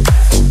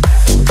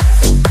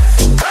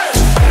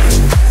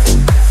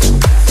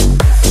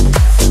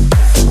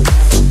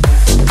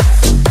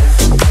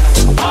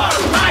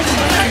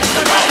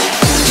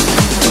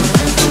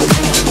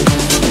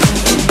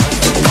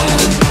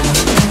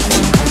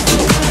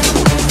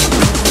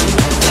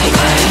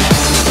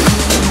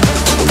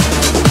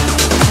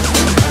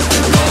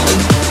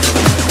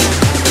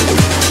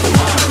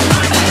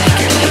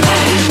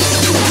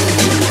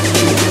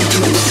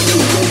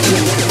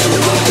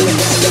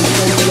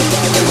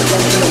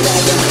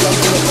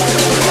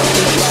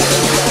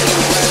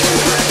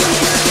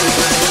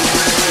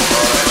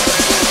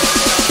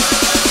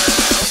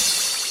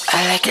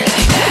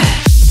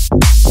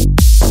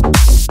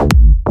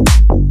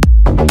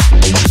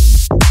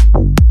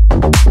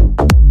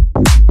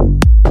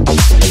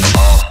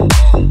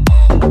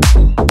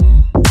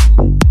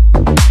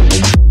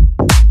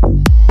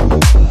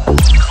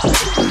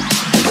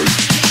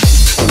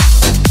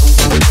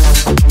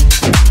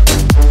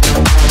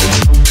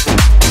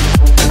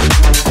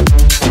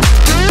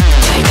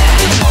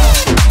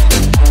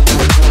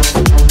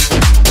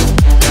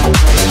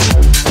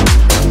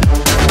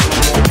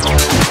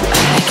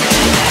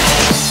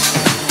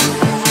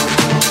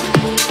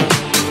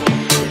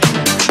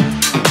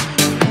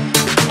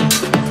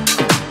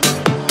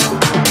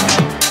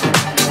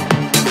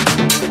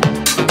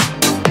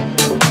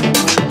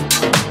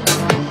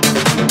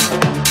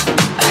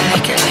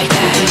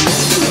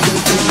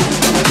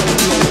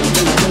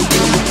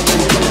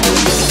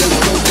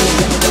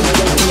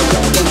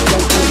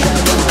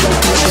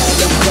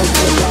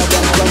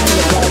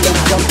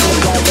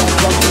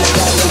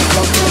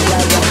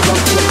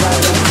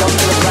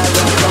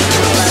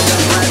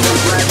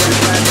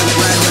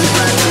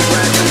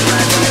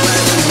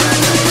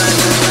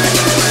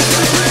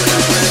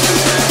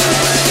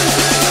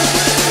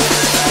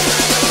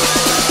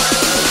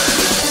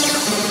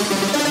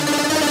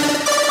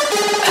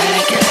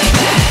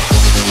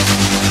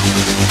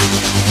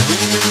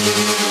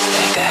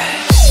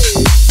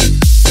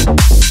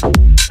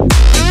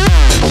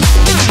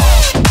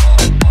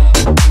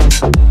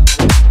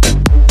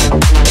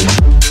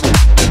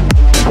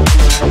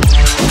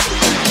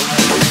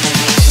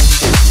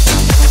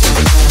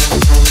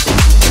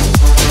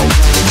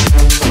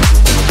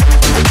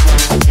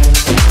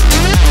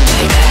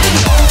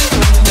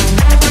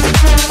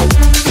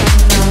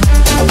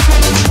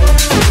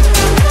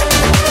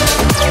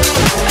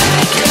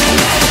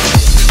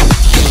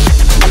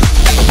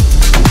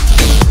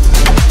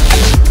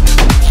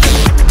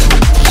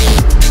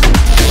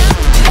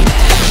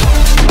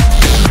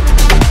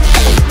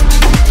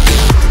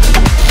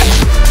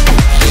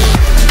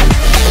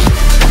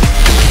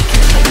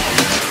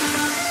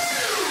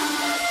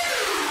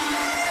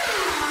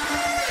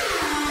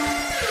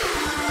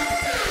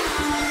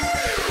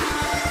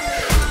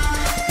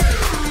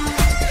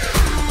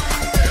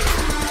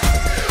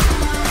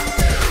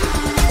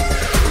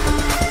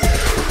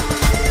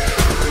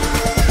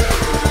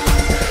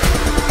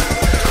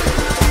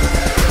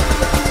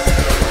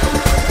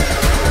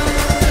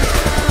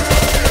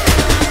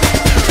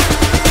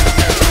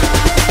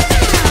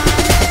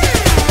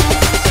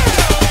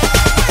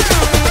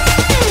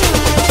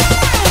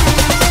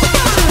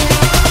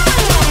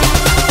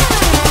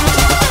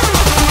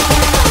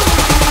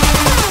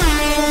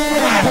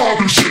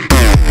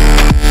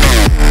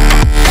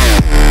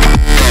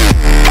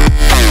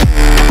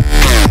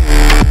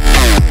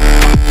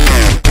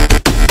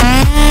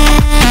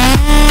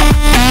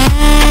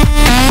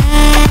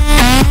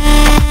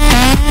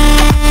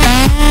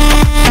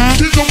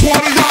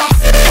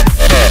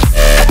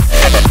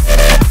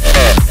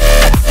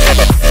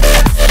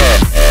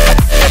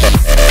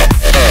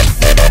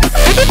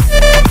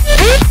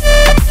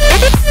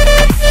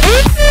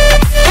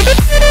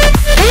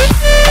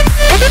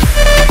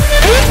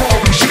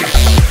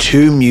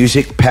 two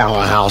music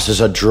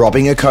powerhouses are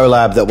dropping a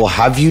collab that will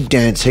have you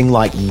dancing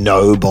like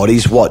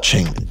nobody's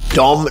watching.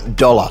 Dom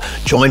Dollar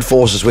joined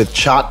forces with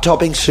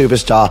chart-topping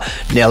superstar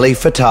Nelly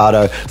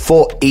Furtado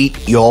for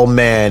Eat Your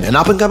Man, an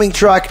up-and-coming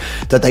track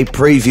that they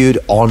previewed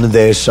on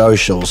their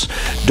socials.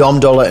 Dom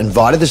Dollar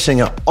invited the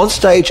singer on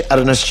stage at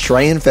an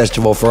Australian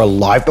festival for a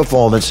live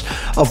performance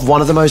of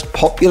one of the most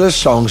popular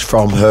songs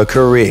from her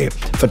career.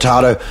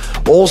 Furtado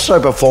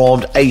also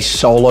performed a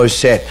solo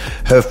set,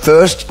 her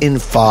first in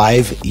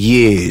 5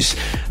 years.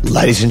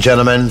 Ladies and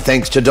gentlemen,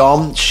 thanks to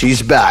Dom,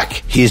 she's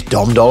back. Here's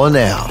Dom Dollar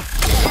now.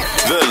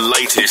 The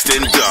latest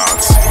in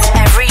dance.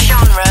 Every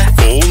genre.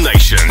 All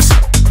nations.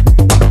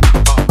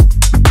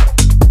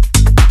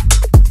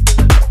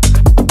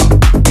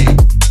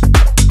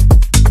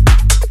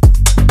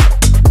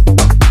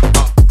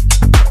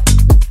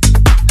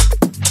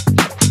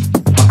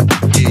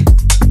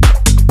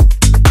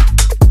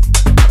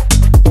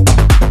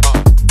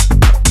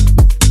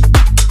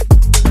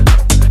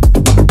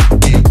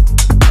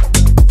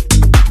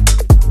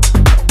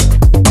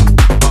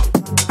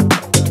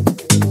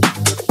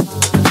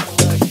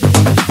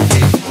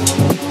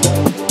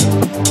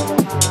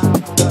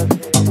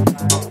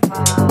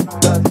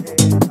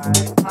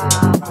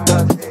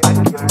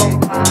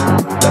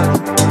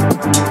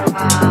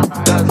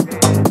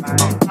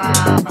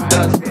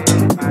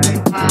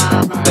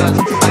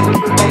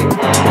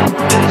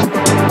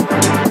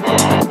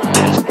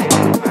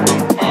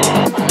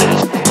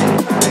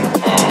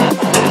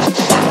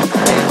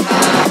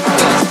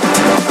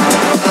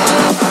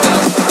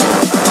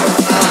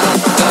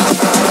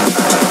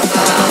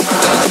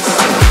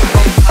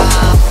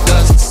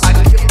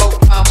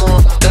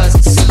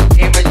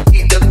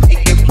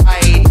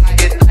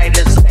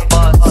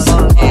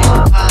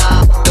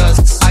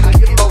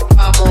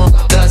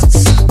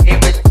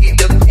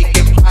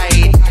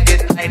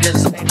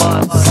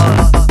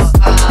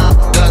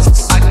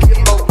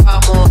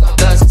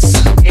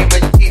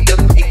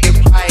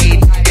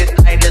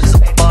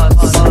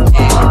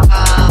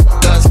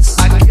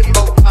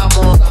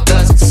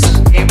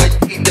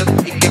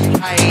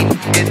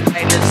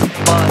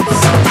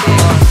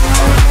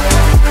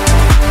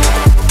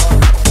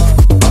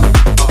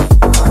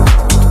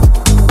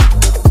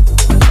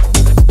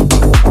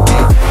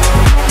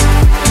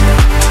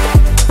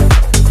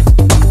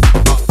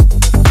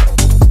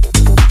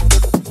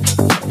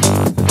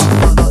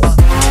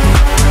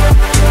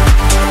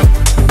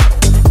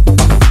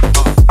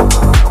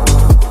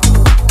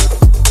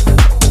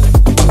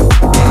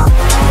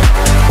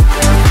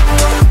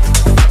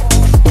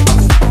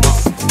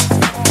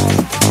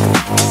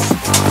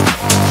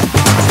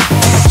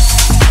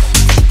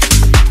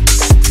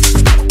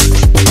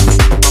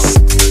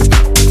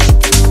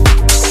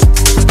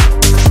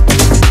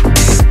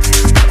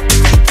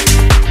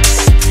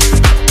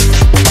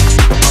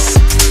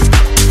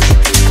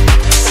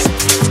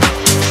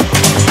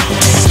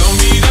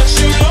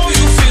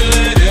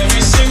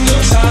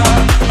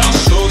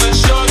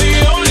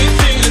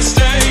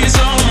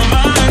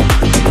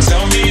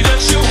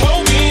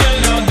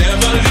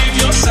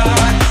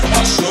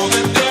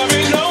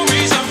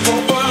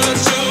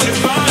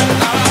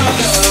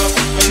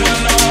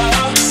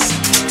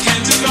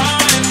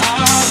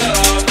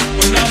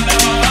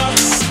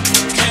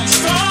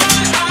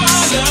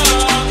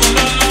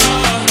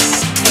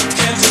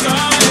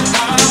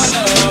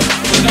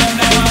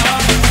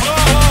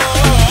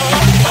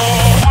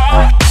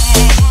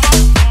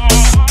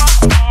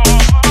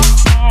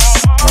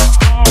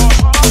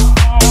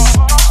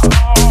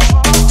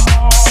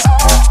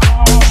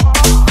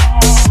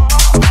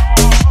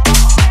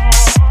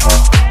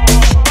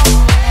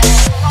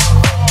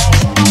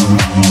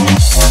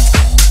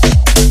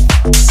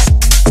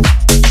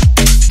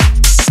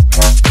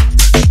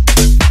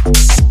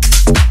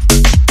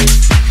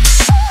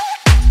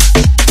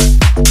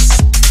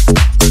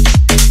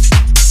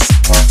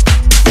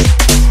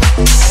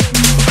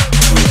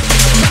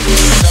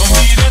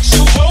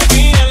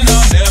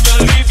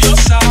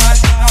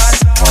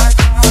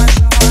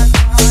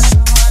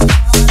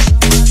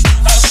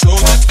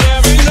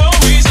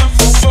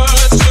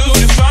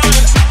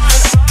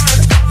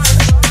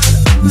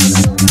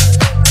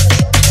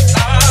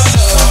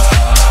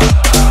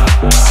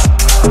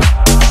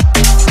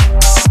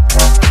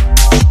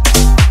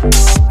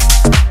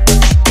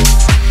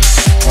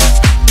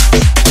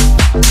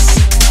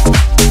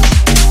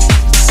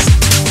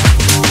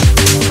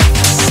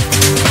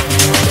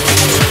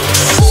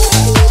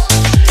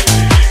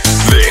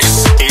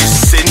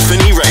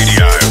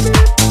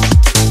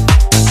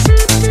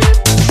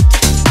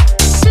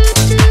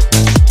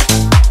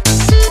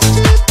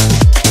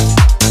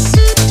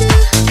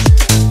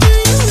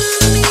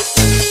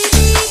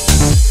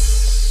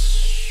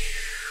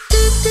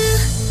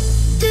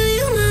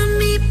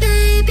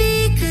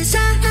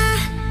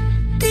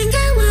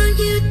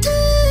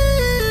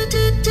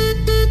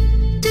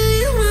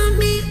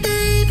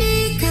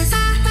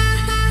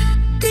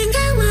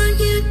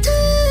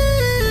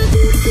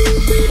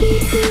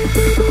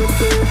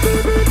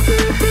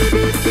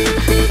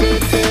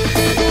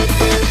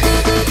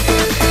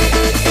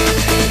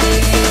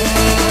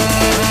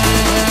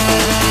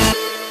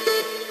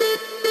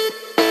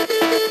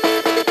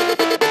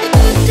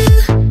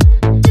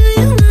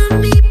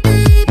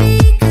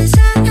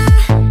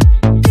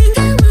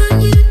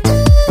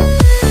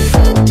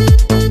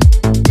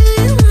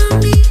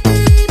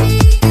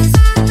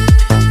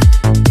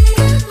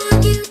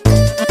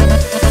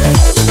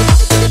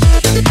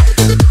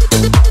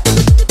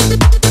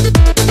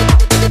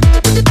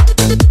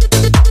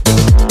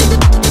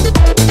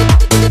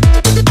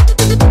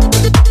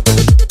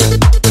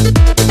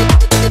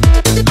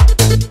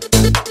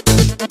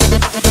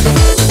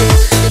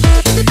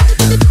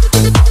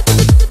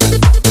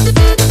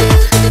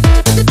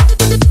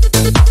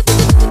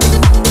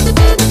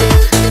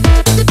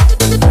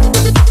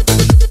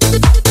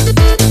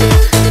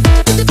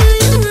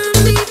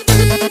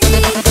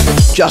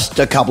 Just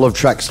a couple of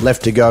tracks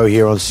left to go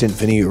here on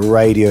Symphony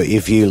Radio.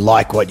 If you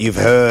like what you've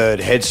heard,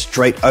 head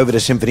straight over to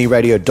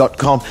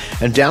symphonyradio.com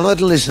and download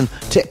and listen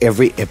to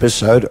every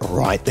episode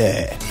right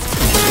there.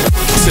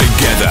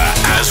 Together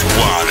as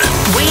one.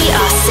 We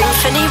are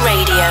Symphony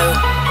Radio.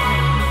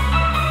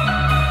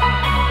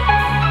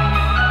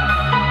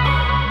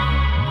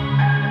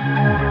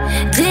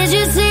 Did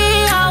you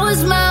see I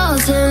was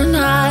mountain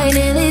high?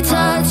 Nearly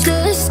touched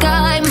the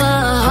sky, my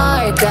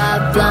heart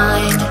got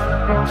blind.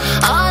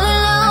 All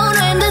alone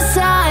when the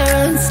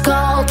sirens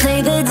call,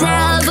 play the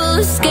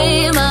devil's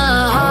game, my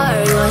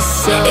heart was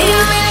sick. It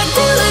got me like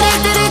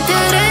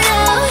do-da-do-da-do-da-do.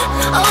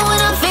 Oh,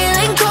 when I'm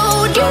feeling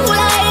cold, you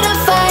light a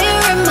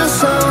fire in my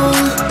soul.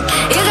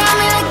 You got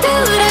me like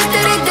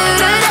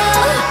do-da-do-da-do-da-do.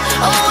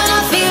 Oh, when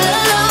I feel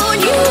alone,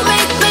 you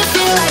make me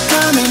feel like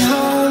coming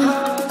home.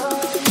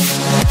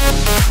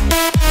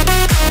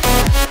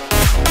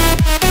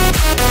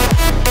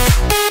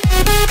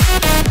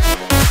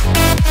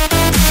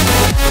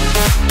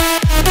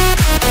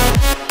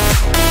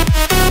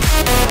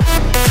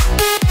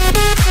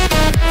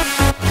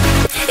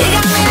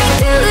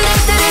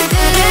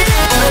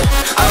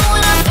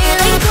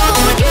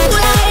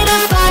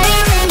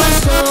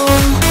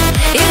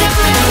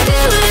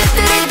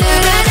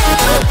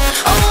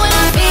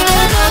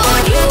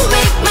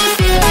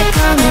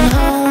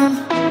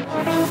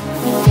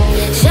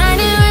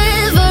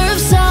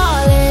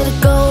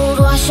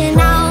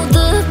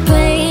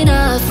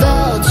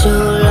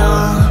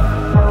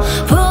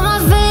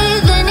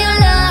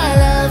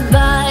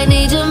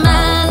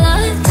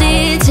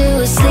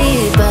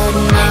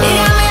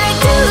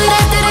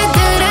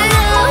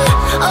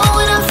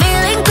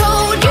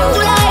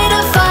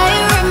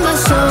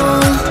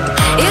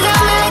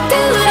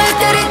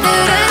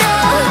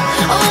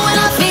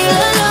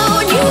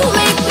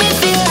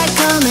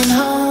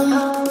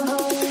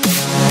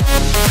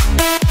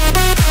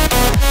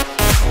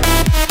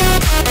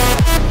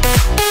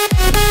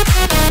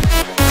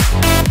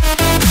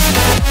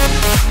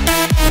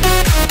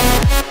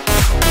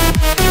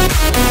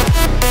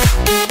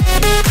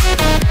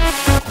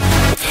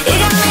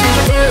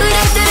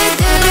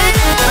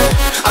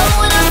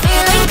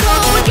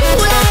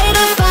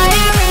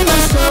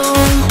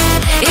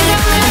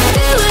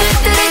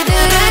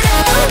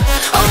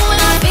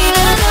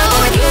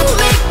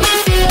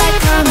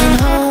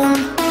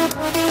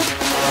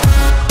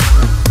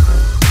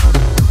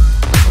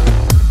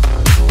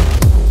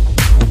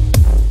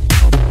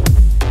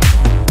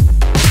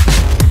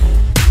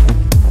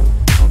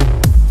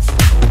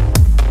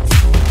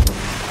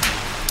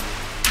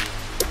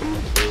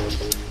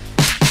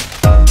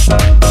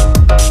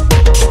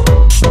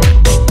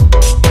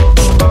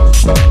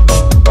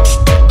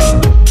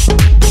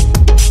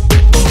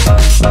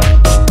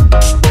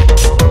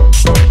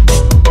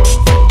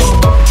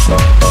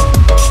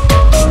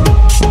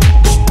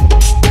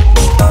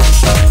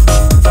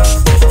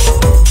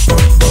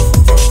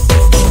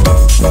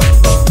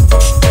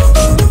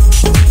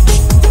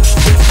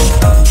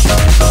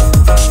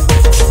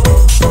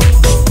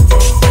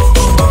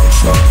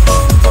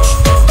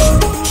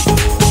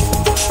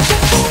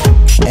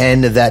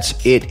 And that's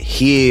it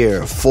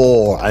here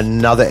for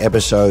another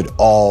episode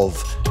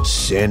of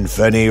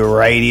Symphony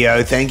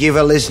Radio. Thank you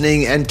for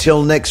listening.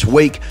 Until next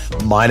week,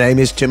 my name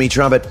is Timmy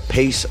Trumpet.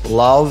 Peace,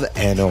 love,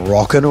 and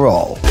rock and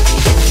roll.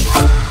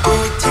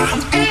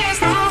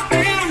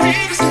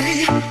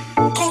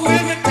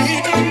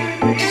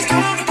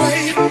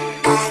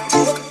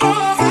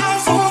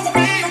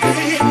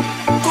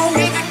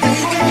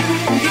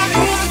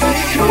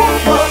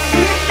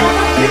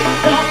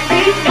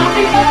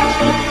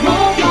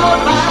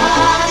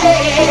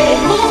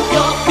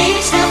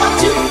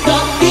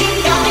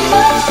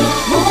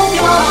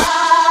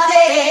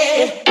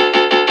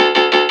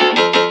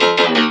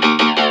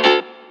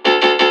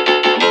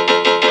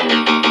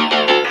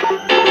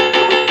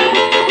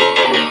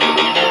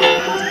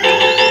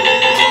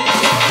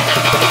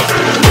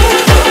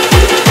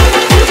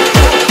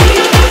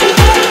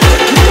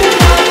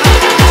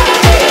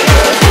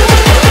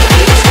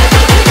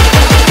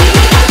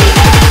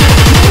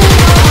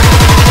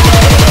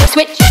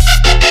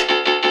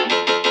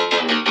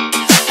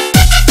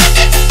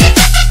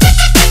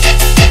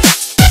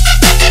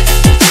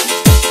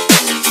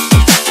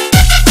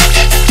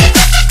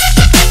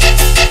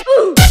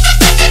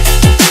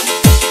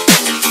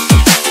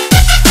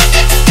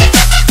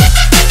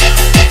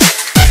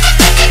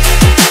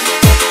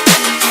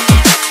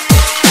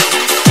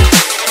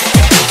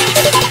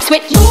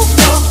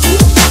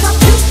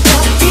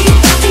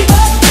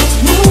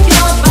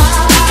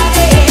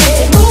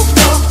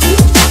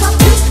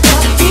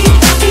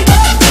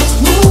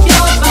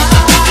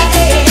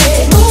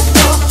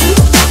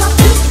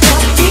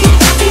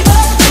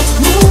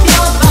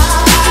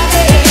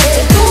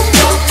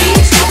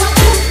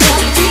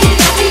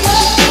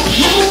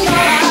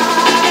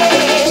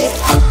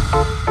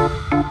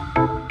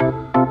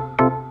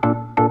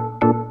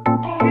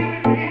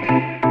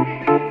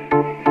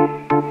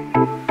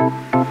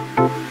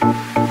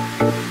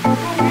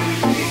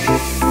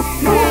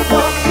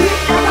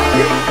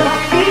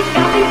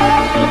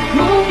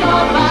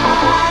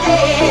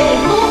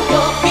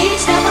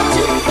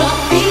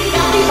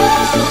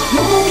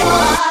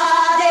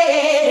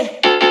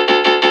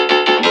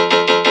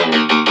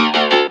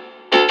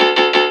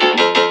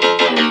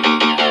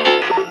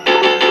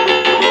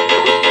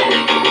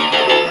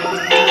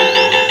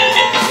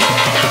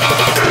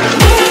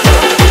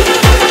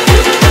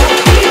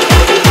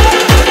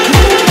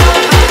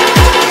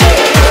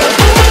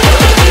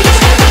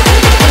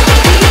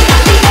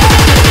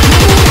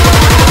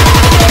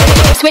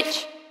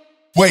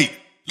 Wait,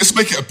 let's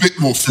make it a bit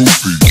more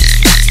filthy.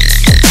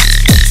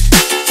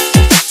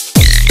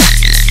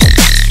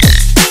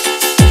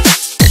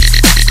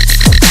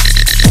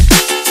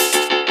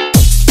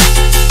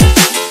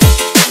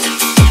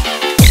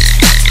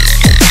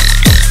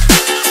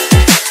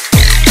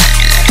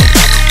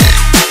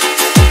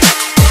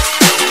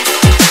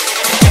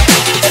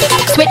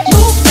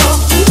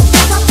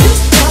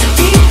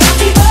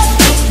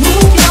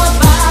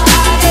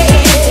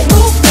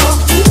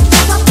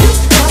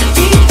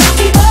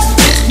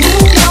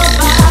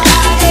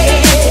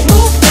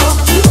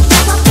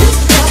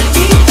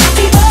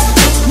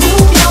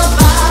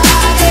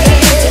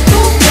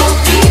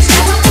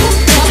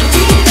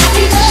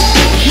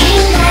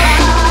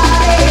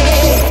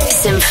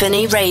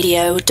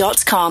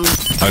 SINPHONYRadio.com.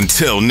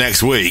 Until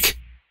next week.